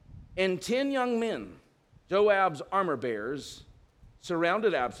 And 10 young men, Joab's armor bearers,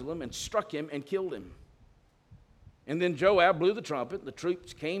 surrounded Absalom and struck him and killed him. And then Joab blew the trumpet. The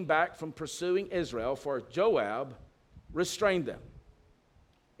troops came back from pursuing Israel, for Joab restrained them.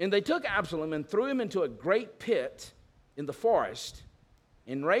 And they took Absalom and threw him into a great pit in the forest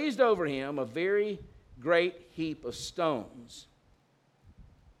and raised over him a very great heap of stones.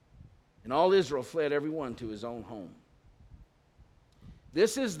 And all Israel fled every one to his own home.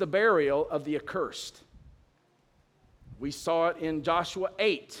 This is the burial of the accursed. We saw it in Joshua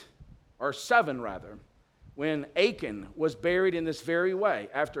 8, or 7 rather, when Achan was buried in this very way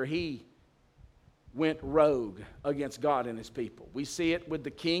after he went rogue against God and his people. We see it with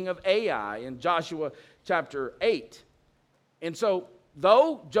the king of Ai in Joshua chapter 8. And so,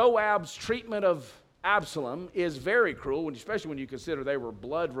 though Joab's treatment of Absalom is very cruel, especially when you consider they were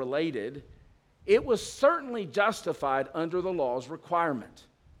blood related, it was certainly justified under the law's requirement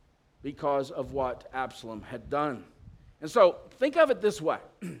because of what Absalom had done. And so, think of it this way.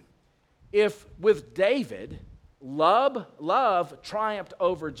 If with David, love triumphed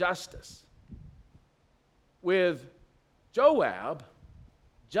over justice, with Joab,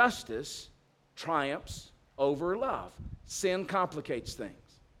 justice triumphs over love. Sin complicates things.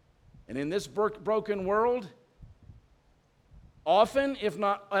 And in this broken world, often, if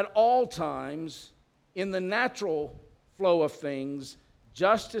not at all times, in the natural flow of things,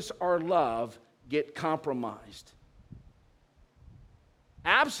 justice or love get compromised.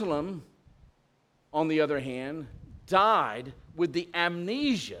 Absalom, on the other hand, died with the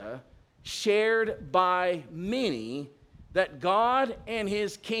amnesia shared by many that God and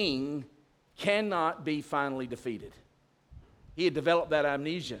his king cannot be finally defeated. He had developed that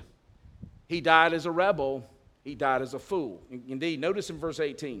amnesia. He died as a rebel. He died as a fool. Indeed, notice in verse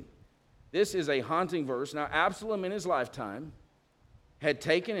 18. This is a haunting verse. Now, Absalom in his lifetime had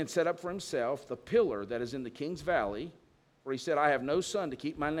taken and set up for himself the pillar that is in the king's valley, for he said, I have no son to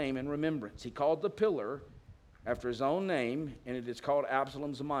keep my name in remembrance. He called the pillar after his own name, and it is called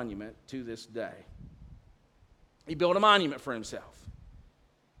Absalom's monument to this day. He built a monument for himself.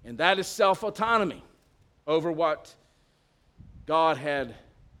 And that is self-autonomy over what God had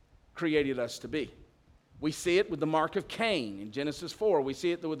created us to be. We see it with the mark of Cain in Genesis 4. We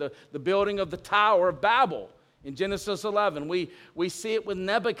see it with the building of the Tower of Babel in Genesis 11. We see it with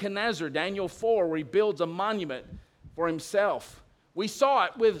Nebuchadnezzar, Daniel 4, where he builds a monument for himself. We saw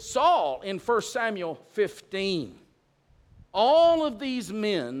it with Saul in 1 Samuel 15. All of these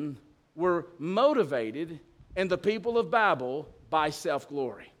men were motivated, and the people of Babel, by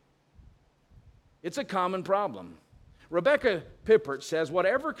self-glory. It's a common problem. Rebecca Pippert says,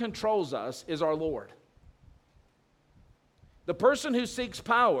 whatever controls us is our Lord. The person who seeks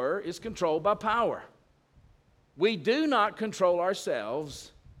power is controlled by power. We do not control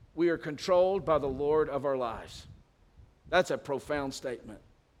ourselves. We are controlled by the Lord of our lives. That's a profound statement.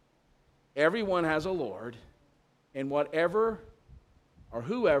 Everyone has a Lord, and whatever or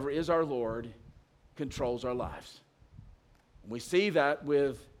whoever is our Lord controls our lives. And we see that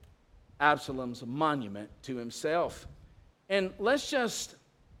with Absalom's monument to himself. And let's just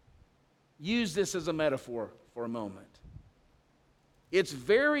use this as a metaphor for a moment. It's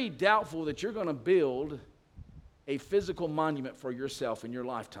very doubtful that you're going to build a physical monument for yourself in your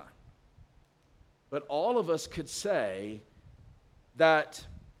lifetime. But all of us could say that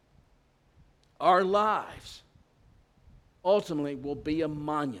our lives ultimately will be a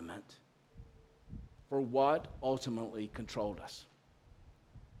monument for what ultimately controlled us.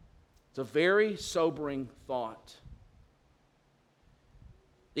 It's a very sobering thought.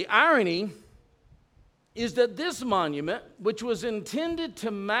 The irony is that this monument, which was intended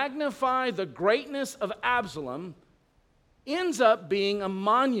to magnify the greatness of Absalom, ends up being a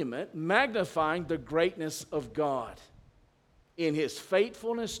monument magnifying the greatness of God in his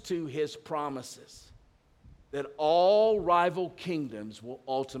faithfulness to his promises, that all rival kingdoms will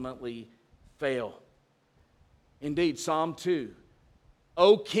ultimately fail. Indeed, Psalm 2,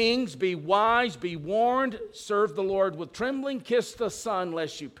 O kings, be wise, be warned, serve the Lord with trembling, kiss the Son,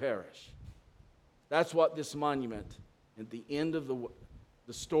 lest you perish. That's what this monument at the end of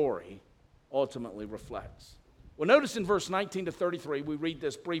the story ultimately reflects. Well, notice in verse 19 to 33, we read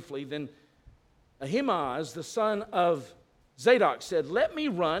this briefly. Then Ahimaaz, the son of Zadok, said, let me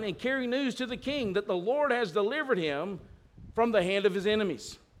run and carry news to the king that the Lord has delivered him from the hand of his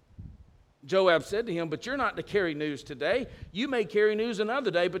enemies. Joab said to him, but you're not to carry news today. You may carry news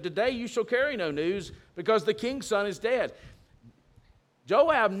another day, but today you shall carry no news because the king's son is dead.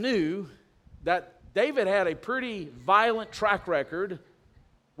 Joab knew that David had a pretty violent track record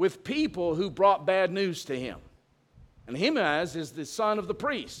with people who brought bad news to him. And Ahimaaz is the son of the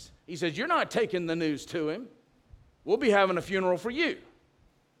priest. He says, you're not taking the news to him. We'll be having a funeral for you.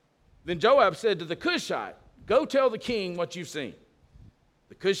 Then Joab said to the Cushite, go tell the king what you've seen.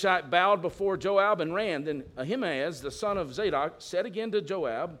 The Cushite bowed before Joab and ran. Then Ahimaaz, the son of Zadok, said again to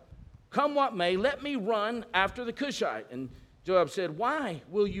Joab, come what may, let me run after the Cushite. And Joab said, why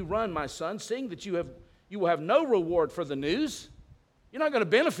will you run, my son, seeing that you will have no reward for the news? You're not going to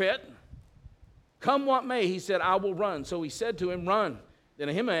benefit. Come what may, he said, I will run. So he said to him, run. Then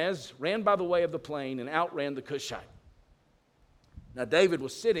Ahimaaz ran by the way of the plain and outran the Cushite. Now David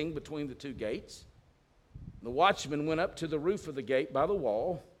was sitting between the two gates. The watchman went up to the roof of the gate by the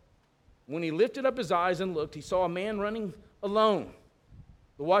wall. When he lifted up his eyes and looked, he saw a man running alone.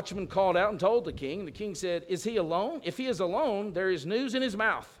 The watchman called out and told the king. The king said, is he alone? If he is alone, there is news in his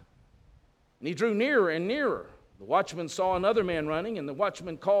mouth. And he drew nearer and nearer. The watchman saw another man running, and the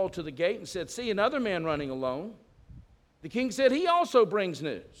watchman called to the gate and said, see another man running alone. The king said, he also brings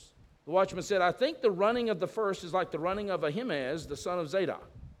news. The watchman said, I think the running of the first is like the running of Ahimaaz, the son of Zadok.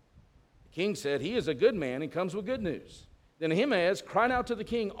 The king said, he is a good man and comes with good news. Then Ahimaaz cried out to the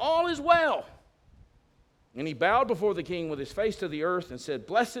king, all is well. And he bowed before the king with his face to the earth and said,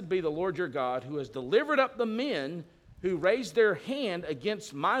 blessed be the Lord your God, who has delivered up the men who raised their hand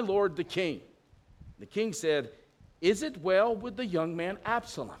against my lord the king. The king said, is it well with the young man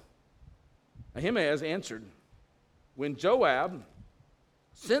Absalom? Ahimaaz answered, when Joab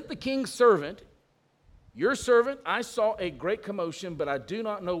sent the king's servant, your servant, I saw a great commotion, but I do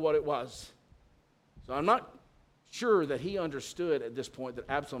not know what it was. So I'm not sure that he understood at this point that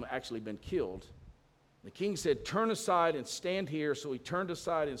Absalom had actually been killed. The king said, turn aside and stand here. So he turned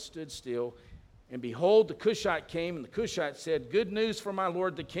aside and stood still. And behold, the Cushite came, and the Cushite said, good news for my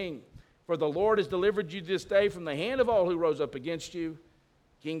lord the king. For the Lord has delivered you this day from the hand of all who rose up against you.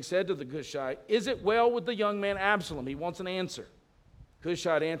 The king said to the Cushite, is it well with the young man Absalom? He wants an answer.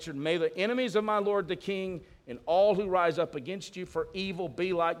 Cushite answered, may the enemies of my lord the king and all who rise up against you for evil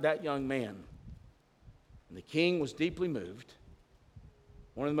be like that young man. And the king was deeply moved.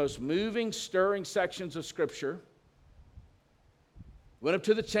 One of the most moving, stirring sections of Scripture. Went up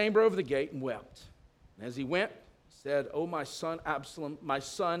to the chamber over the gate and wept. And as he went, he said, oh, my son Absalom, my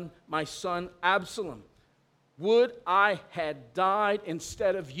son Absalom, would I had died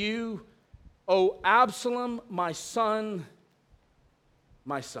instead of you. O Absalom, my son.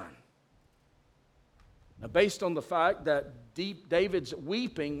 Now, based on the fact that David's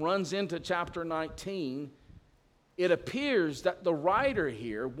weeping runs into chapter 19, it appears that the writer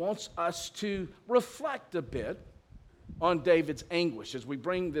here wants us to reflect a bit on David's anguish as we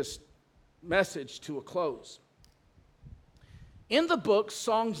bring this message to a close. In the book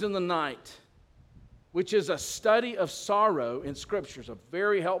Songs in the Night, which is a study of sorrow in Scripture, a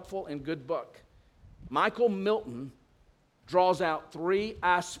very helpful and good book, Michael Milton draws out three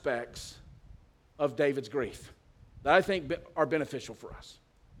aspects of David's grief that I think are beneficial for us.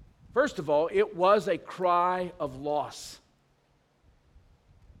 First of all, it was a cry of loss.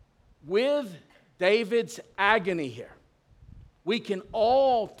 With David's agony here, we can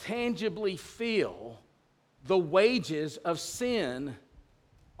all tangibly feel the wages of sin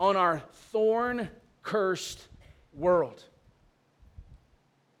on our thorn-cursed world.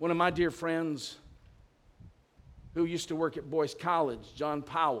 One of my dear friends who used to work at Boyce College, John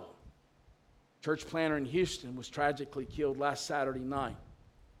Powell, church planter in Houston, was tragically killed last Saturday night.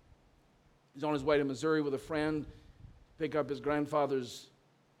 He's on his way to Missouri with a friend to pick up his grandfather's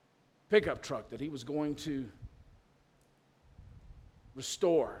pickup truck that he was going to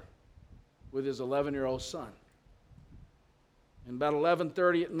restore with his 11-year-old son. And about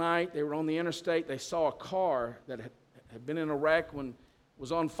 11:30 at night, they were on the interstate. They saw a car that had been in a wreck when it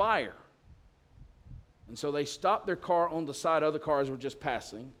was on fire. And so they stopped their car on the side. Other cars were just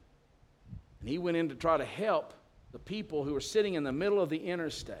passing. And he went in to try to help the people who were sitting in the middle of the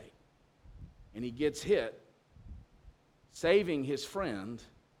interstate. And he gets hit, saving his friend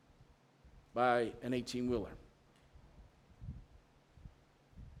by an 18-wheeler.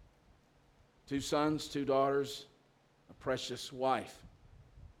 2 sons, 2 daughters, a precious wife.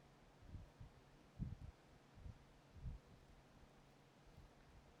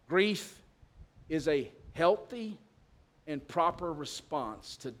 Grief is a healthy and proper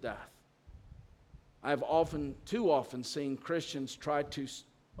response to death. I've too often seen Christians try to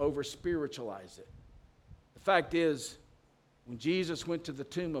over-spiritualize it. The fact is, when Jesus went to the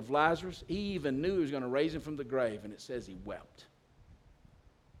tomb of Lazarus, he even knew he was going to raise him from the grave, and it says he wept.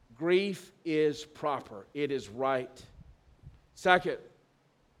 Grief is proper. It is right. Second,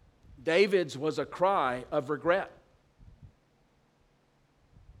 David's was a cry of regret.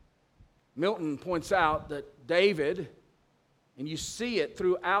 Milton points out that David, and you see it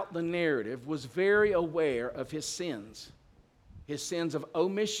throughout the narrative, was very aware of his sins of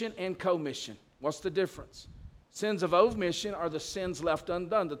omission and commission. What's the difference? Sins of omission are the sins left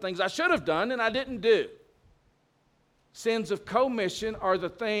undone, the things I should have done and I didn't do. Sins of commission are the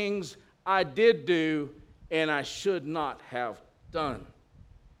things I did do and I should not have done.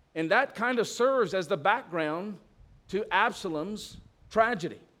 And that kind of serves as the background to Absalom's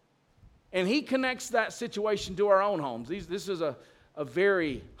tragedy. And he connects that situation to our own homes. This is a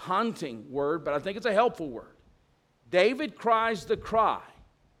very haunting word, but I think it's a helpful word. David cries the cry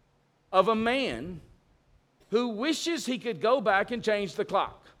of a man who wishes he could go back and change the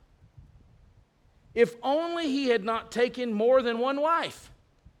clock. If only he had not taken more than one wife.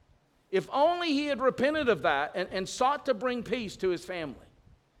 If only he had repented of that and sought to bring peace to his family.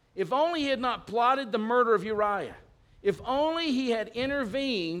 If only he had not plotted the murder of Uriah. If only he had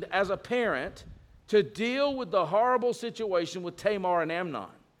intervened as a parent to deal with the horrible situation with Tamar and Amnon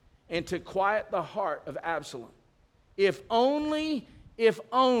and to quiet the heart of Absalom. If only.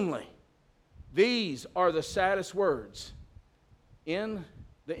 These are the saddest words in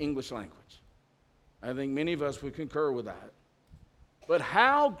the English language. I think many of us would concur with that. But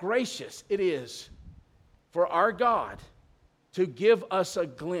how gracious it is for our God to give us a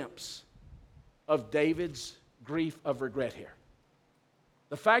glimpse of David's grief of regret here.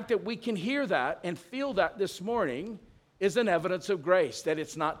 The fact that we can hear that and feel that this morning is an evidence of grace, that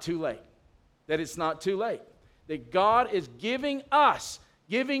it's not too late. That it's not too late. That God is giving us,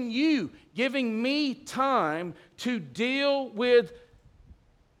 giving you, giving me time to deal with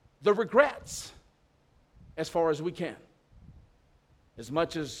the regrets as far as we can. As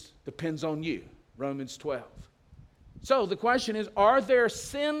much as depends on you, Romans 12. So the question is, are there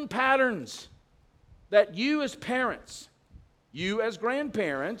sin patterns that you as parents, you as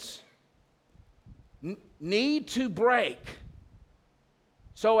grandparents, need to break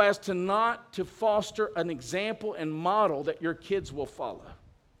so as to not to foster an example and model that your kids will follow?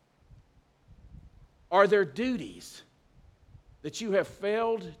 Are there duties that you have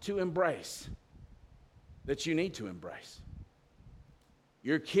failed to embrace that you need to embrace?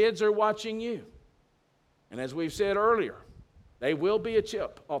 Your kids are watching you. And as we've said earlier, they will be a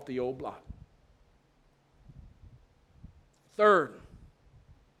chip off the old block. Third,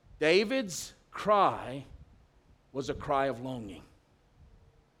 David's cry was a cry of longing.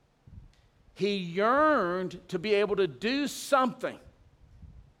 He yearned to be able to do something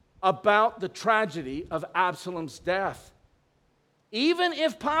about the tragedy of Absalom's death. Even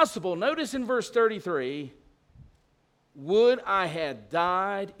if possible, notice in verse 33, would I had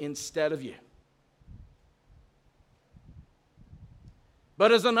died instead of you.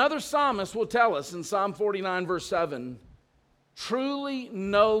 But as another psalmist will tell us in Psalm 49, verse 7, truly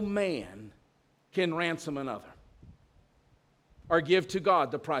no man can ransom another or give to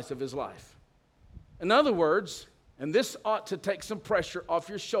God the price of his life. In other words, and this ought to take some pressure off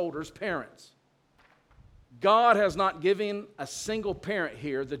your shoulders, parents, God has not given a single parent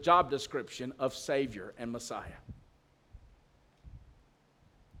here the job description of Savior and Messiah.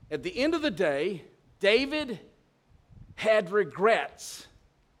 At the end of the day, David had regrets,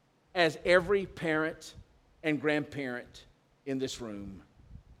 as every parent and grandparent in this room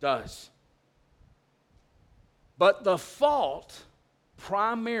does. But the fault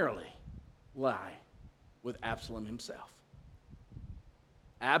primarily lie with Absalom himself.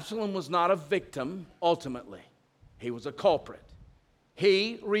 Absalom was not a victim, ultimately. He was a culprit.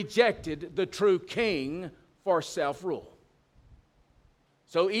 He rejected the true king for self-rule.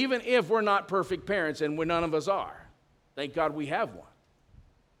 So even if we're not perfect parents, and none of us are, thank God we have one.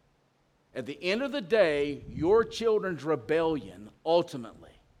 At the end of the day, your children's rebellion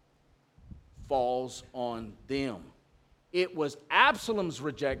ultimately falls on them. It was Absalom's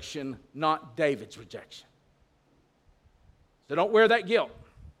rejection, not David's rejection. So don't wear that guilt.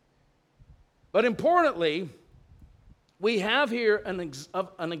 But importantly, we have here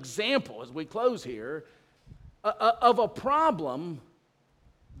an example, as we close here, of a problem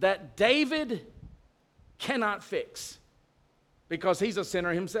that David cannot fix because he's a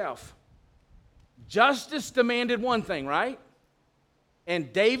sinner himself. Justice demanded one thing, right?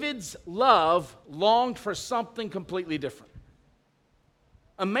 And David's love longed for something completely different.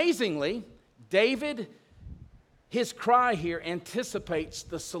 Amazingly, David, his cry here anticipates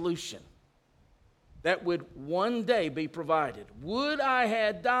the solution that would one day be provided. Would I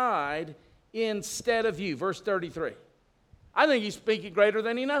had died instead of you? Verse 33. I think he's speaking greater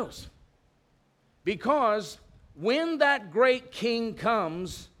than he knows. Because when that great king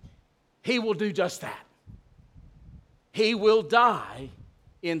comes, he will do just that. He will die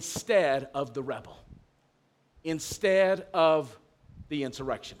instead of the rebel, instead of the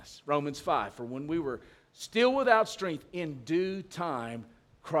insurrectionist. Romans 5, for when we were still without strength, in due time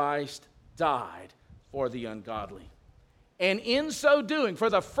Christ died for the ungodly. And in so doing, for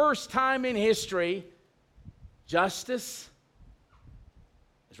the first time in history, justice,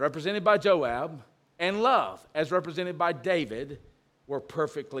 as represented by Joab, and love, as represented by David, were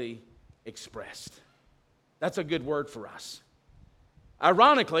perfectly expressed. That's a good word for us.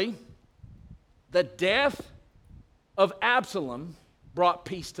 Ironically, the death of Absalom brought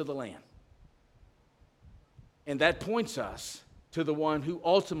peace to the land. And that points us to the one who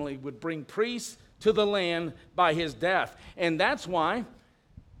ultimately would bring peace to the land by his death. And that's why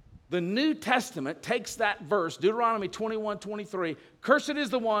the New Testament takes that verse, Deuteronomy 21:23, cursed is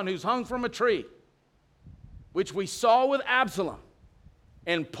the one who's hung from a tree, which we saw with Absalom.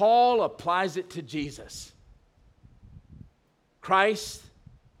 And Paul applies it to Jesus. Christ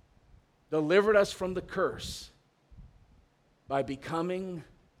delivered us from the curse by becoming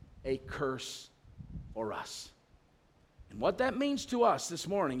a curse for us. And what that means to us this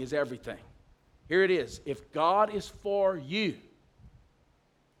morning is everything. Here it is. If God is for you,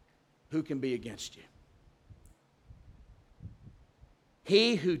 who can be against you?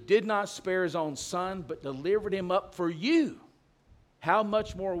 He who did not spare his own son, but delivered him up for you, how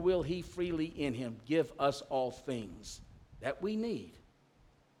much more will he freely in him give us all things that we need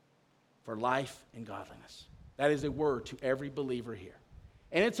for life and godliness? That is a word to every believer here.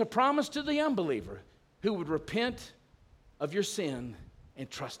 And it's a promise to the unbeliever who would repent of your sin and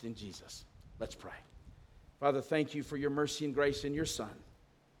trust in Jesus. Let's pray. Father, thank you for your mercy and grace in your Son.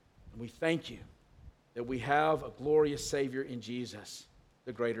 And we thank you that we have a glorious Savior in Jesus,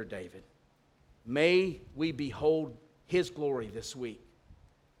 the greater David. May we behold his glory this week.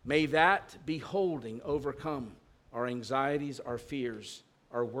 May that beholding overcome our anxieties, our fears,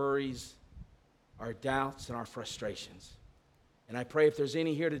 our worries, our doubts, and our frustrations. And I pray if there's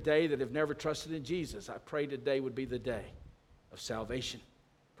any here today that have never trusted in Jesus, I pray today would be the day of salvation.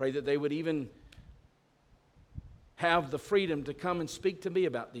 Pray that they would even have the freedom to come and speak to me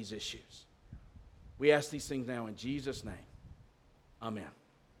about these issues. We ask these things now in Jesus' name. Amen.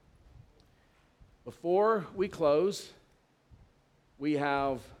 Before we close, we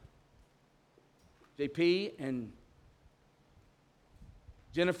have JP and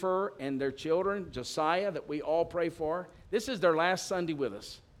Jennifer and their children, Josiah, that we all pray for. This is their last Sunday with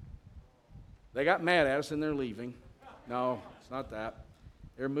us. They got mad at us and they're leaving. No, it's not that.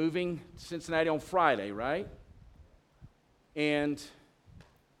 They're moving to Cincinnati on Friday, right? And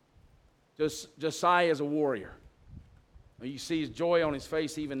Josiah is a warrior. You see his joy on his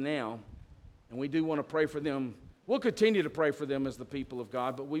face even now. And we do want to pray for them. We'll continue to pray for them as the people of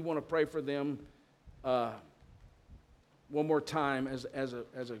God, but we want to pray for them one more time as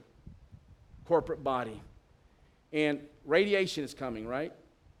a corporate body. And radiation is coming, right?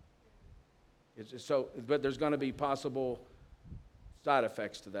 But there's going to be possible side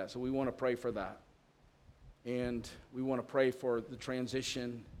effects to that. So we want to pray for that. And we want to pray for the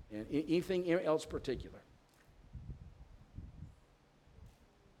transition and anything else particular.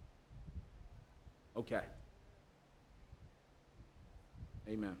 Okay.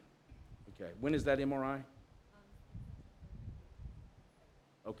 Amen. Okay. When is that MRI?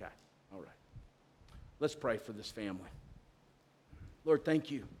 Okay. All right. Let's pray for this family. Lord, thank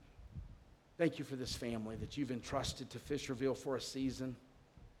you. Thank you for this family that you've entrusted to Fisherville for a season.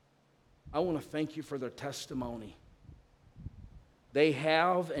 I want to thank you for their testimony. They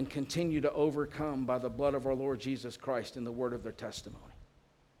have and continue to overcome by the blood of our Lord Jesus Christ and the word of their testimony.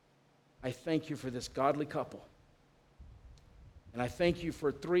 I thank you for this godly couple. And I thank you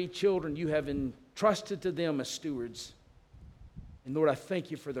for 3 children you have entrusted to them as stewards. And Lord, I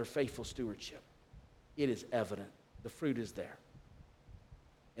thank you for their faithful stewardship. It is evident. The fruit is there.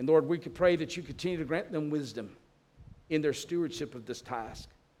 And Lord, we could pray that you continue to grant them wisdom in their stewardship of this task.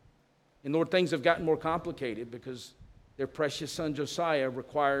 And Lord, things have gotten more complicated because their precious son Josiah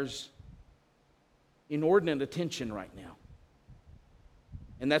requires inordinate attention right now.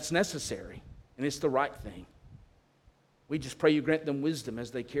 And that's necessary, and it's the right thing. We just pray you grant them wisdom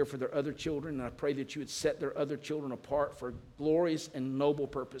as they care for their other children, and I pray that you would set their other children apart for glorious and noble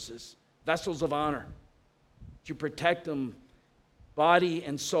purposes, vessels of honor. That you protect them, body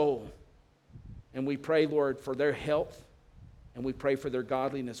and soul. And we pray, Lord, for their health, and we pray for their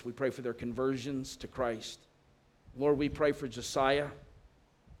godliness. We pray for their conversions to Christ. Lord, we pray for Josiah.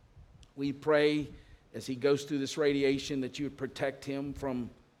 We pray as he goes through this radiation that you would protect him from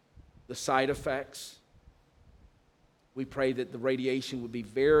the side effects. We pray that the radiation would be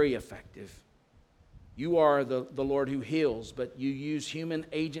very effective. You are the Lord who heals, but you use human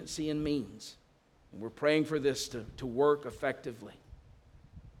agency and means. And we're praying for this to work effectively.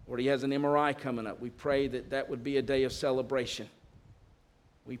 Lord, he has an MRI coming up. We pray that that would be a day of celebration.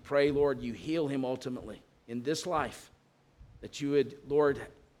 We pray, Lord, you heal him ultimately in this life, that you would, Lord,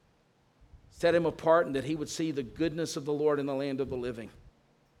 set him apart and that he would see the goodness of the Lord in the land of the living.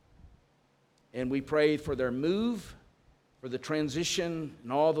 And we pray for their move, for the transition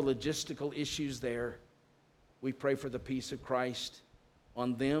and all the logistical issues there. We pray for the peace of Christ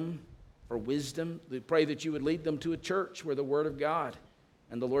on them, for wisdom. We pray that you would lead them to a church where the Word of God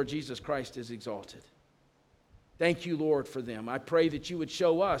and the Lord Jesus Christ is exalted. Thank you, Lord, for them. I pray that you would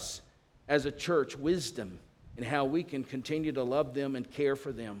show us as a church wisdom in how we can continue to love them and care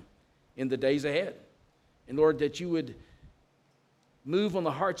for them in the days ahead. And Lord, that you would move on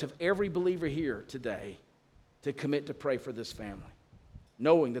the hearts of every believer here today to commit to pray for this family,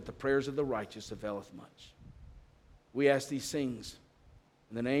 knowing that the prayers of the righteous availeth much. We ask these things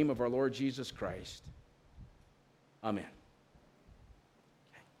in the name of our Lord Jesus Christ. Amen.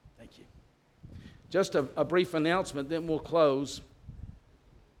 Okay, thank you. Just a brief announcement, then we'll close.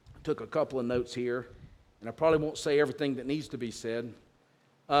 I took a couple of notes here, and I probably won't say everything that needs to be said.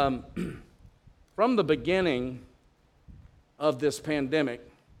 From the beginning of this pandemic,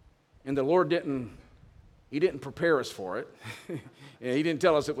 and the Lord didn't prepare us for it. He didn't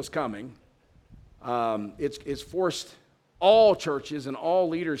tell us it was coming. It's forced all churches and all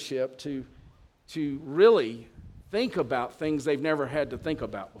leadership to really think about things they've never had to think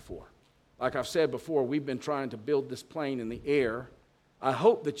about before. Like I've said before, we've been trying to build this plane in the air. I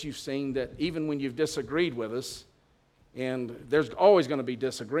hope that you've seen that even when you've disagreed with us, and there's always going to be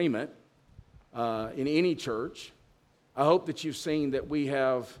disagreement in any church, I hope that you've seen that we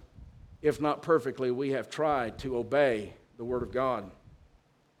have, if not perfectly, we have tried to obey the Word of God.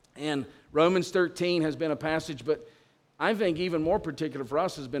 And Romans 13 has been a passage, but I think even more particular for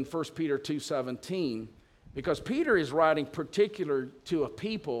us has been 1 Peter 2:17, because Peter is writing particular to a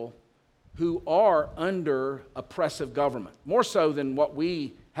people who are under oppressive government, more so than what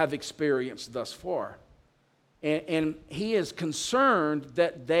we have experienced thus far. And he is concerned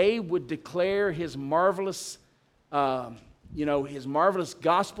that they would declare his marvelous his marvelous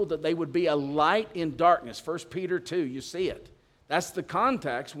gospel, that they would be a light in darkness. 1 Peter 2, you see it. That's the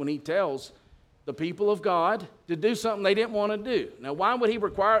context when he tells the people of God to do something they didn't want to do. Now, why would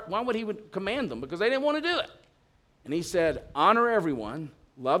he command them? Because they didn't want to do it. And he said, honor everyone,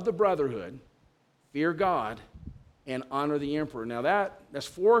 love the brotherhood, fear God, and honor the emperor. Now, that's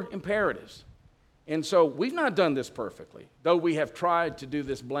 4 imperatives. And so we've not done this perfectly, though we have tried to do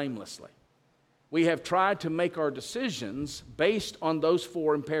this blamelessly. We have tried to make our decisions based on those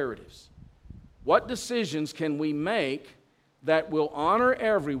 4 imperatives. What decisions can we make that will honor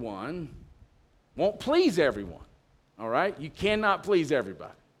everyone, won't please everyone? All right? You cannot please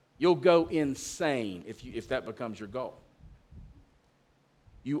everybody. You'll go insane if that becomes your goal.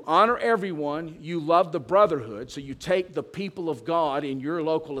 You honor everyone, you love the brotherhood, so you take the people of God in your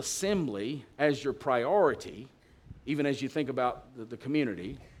local assembly as your priority, even as you think about the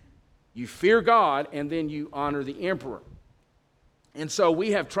community. You fear God, and then you honor the emperor. And so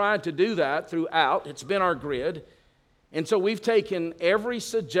we have tried to do that throughout. It's been our grid. And so we've taken every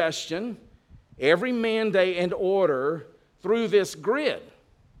suggestion, every mandate and order through this grid.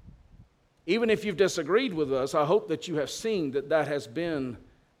 Even if you've disagreed with us, I hope that you have seen that has been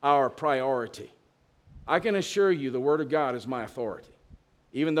our priority. I can assure you the Word of God is my authority.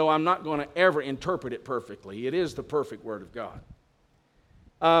 Even though I'm not going to ever interpret it perfectly, it is the perfect Word of God.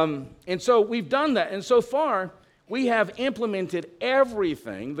 And so we've done that. And so far, we have implemented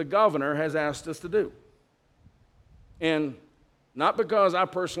everything the governor has asked us to do. And not because I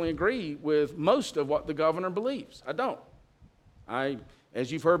personally agree with most of what the governor believes. I don't.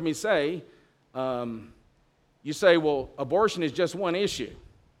 As you've heard me say, you say, well, abortion is just one issue.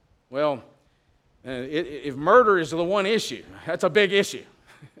 Well, if murder is the one issue, that's a big issue.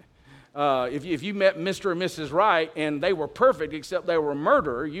 If you met Mr. and Mrs. Right and they were perfect except they were a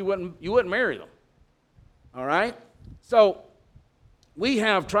murderer, you wouldn't marry them. All right? So we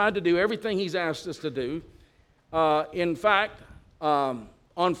have tried to do everything he's asked us to do. In fact,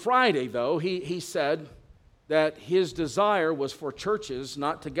 on Friday, though, he said that his desire was for churches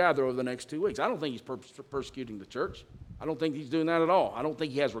not to gather over the next 2 weeks. I don't think he's persecuting the church. I don't think he's doing that at all. I don't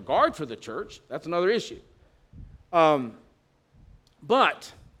think he has regard for the church. That's another issue. But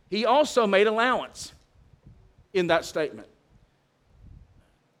he also made allowance in that statement.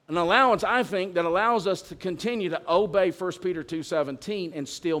 An allowance, I think, that allows us to continue to obey 1 Peter 2:17 and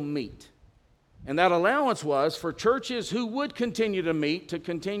still meet. And that allowance was for churches who would continue to meet to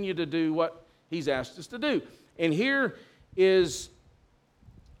continue to do what he's asked us to do. And here is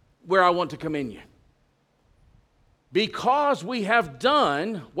where I want to commend you. Because we have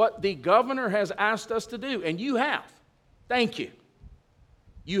done what the governor has asked us to do, and you have. Thank you.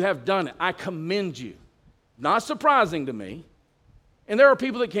 You have done it. I commend you. Not surprising to me. And there are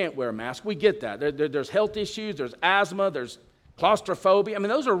people that can't wear a mask. We get that. There's health issues, there's asthma, there's claustrophobia. I mean,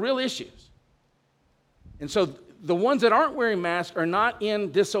 those are real issues. And so the ones that aren't wearing masks are not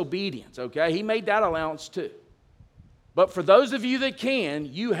in disobedience, okay? He made that allowance too. But for those of you that can,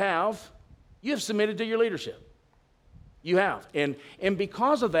 you have submitted to your leadership. You have. And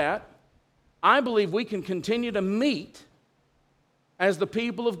because of that, I believe we can continue to meet as the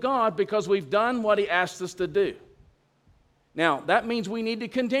people of God because we've done what he asked us to do. Now, that means we need to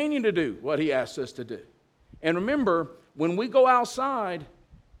continue to do what he asks us to do. And remember, when we go outside,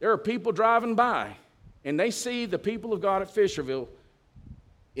 there are people driving by, and they see the people of God at Fisherville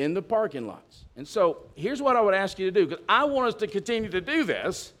in the parking lots. And so here's what I would ask you to do, because I want us to continue to do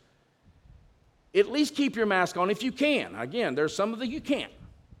this. At least keep your mask on if you can. Again, there's some of that you can't.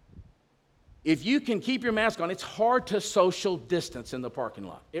 If you can keep your mask on, it's hard to social distance in the parking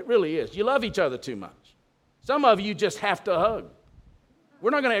lot. It really is. You love each other too much. Some of you just have to hug. We're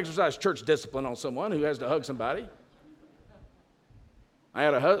not going to exercise church discipline on someone who has to hug somebody. I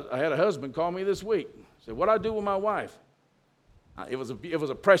had a husband call me this week. Said, "What do I do with my wife?" It was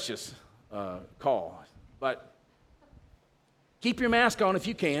a precious call. But keep your mask on if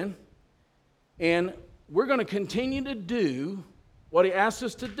you can. And we're going to continue to do what he asks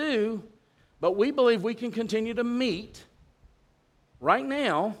us to do, but we believe we can continue to meet right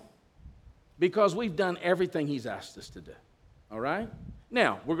now because we've done everything he's asked us to do. All right?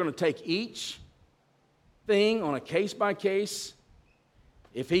 Now, we're going to take each thing on a case-by-case.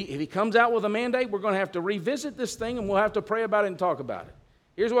 If he comes out with a mandate, we're going to have to revisit this thing, and we'll have to pray about it and talk about it.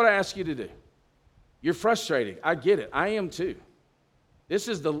 Here's what I ask you to do. You're frustrated. I get it. I am too. This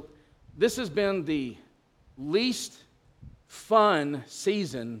has been the least fun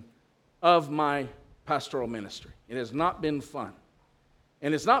season of my pastoral ministry. It has not been fun.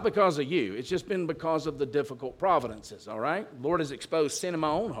 And it's not because of you. It's just been because of the difficult providences, all right? The Lord has exposed sin in my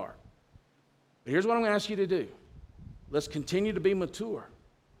own heart. But here's what I'm going to ask you to do. Let's continue to be mature.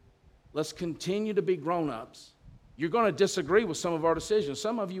 Let's continue to be grown-ups. You're going to disagree with some of our decisions.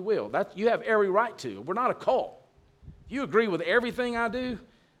 Some of you will. You have every right to. We're not a cult. If you agree with everything I do,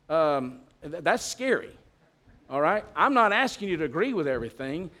 that's scary, all right? I'm not asking you to agree with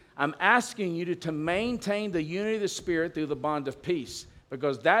everything. I'm asking you to maintain the unity of the Spirit through the bond of peace,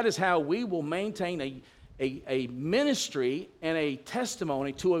 because that is how we will maintain a ministry and a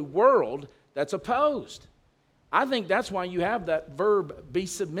testimony to a world that's opposed. I think that's why you have that verb, be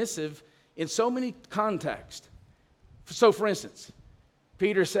submissive, in so many contexts. So, for instance,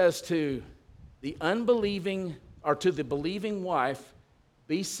 Peter says to the unbelieving, or to the believing wife,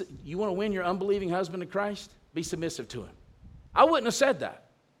 you want to win your unbelieving husband to Christ? Be submissive to him. I wouldn't have said that.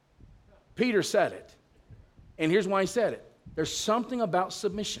 Peter said it. And here's why he said it. There's something about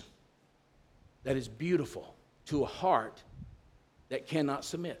submission that is beautiful to a heart that cannot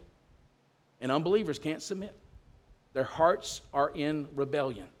submit. And unbelievers can't submit. Their hearts are in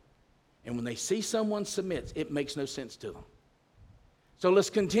rebellion. And when they see someone submits, it makes no sense to them. So let's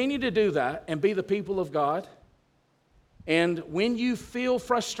continue to do that and be the people of God. And when you feel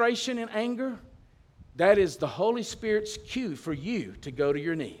frustration and anger, that is the Holy Spirit's cue for you to go to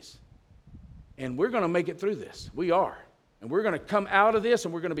your knees. And we're going to make it through this. We are. And we're going to come out of this,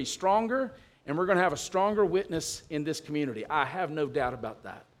 and we're going to be stronger, and we're going to have a stronger witness in this community. I have no doubt about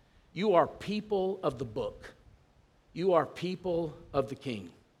that. You are people of the book. You are people of the King.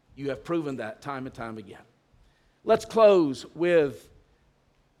 You have proven that time and time again. Let's close with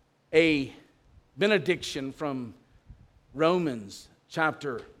a benediction from Romans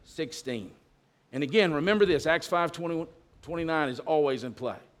chapter 16. And again, remember this, Acts 5:29 is always in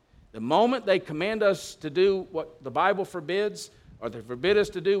play. The moment they command us to do what the Bible forbids, or they forbid us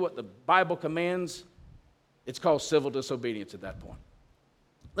to do what the Bible commands, it's called civil disobedience at that point.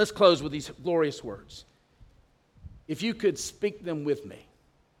 Let's close with these glorious words. If you could speak them with me.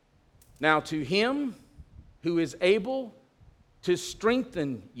 Now to him who is able to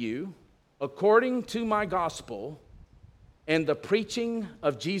strengthen you according to my gospel and the preaching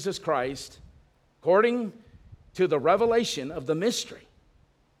of Jesus Christ, according to the revelation of the mystery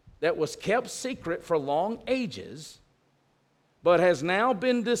that was kept secret for long ages, but has now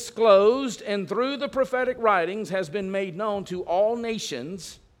been disclosed and through the prophetic writings has been made known to all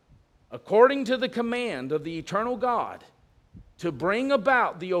nations, according to the command of the eternal God, to bring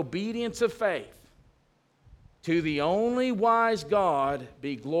about the obedience of faith. To the only wise God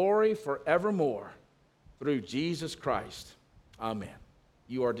be glory forevermore through Jesus Christ. Amen.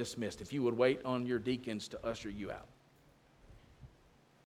 You are dismissed. If you would wait on your deacons to usher you out.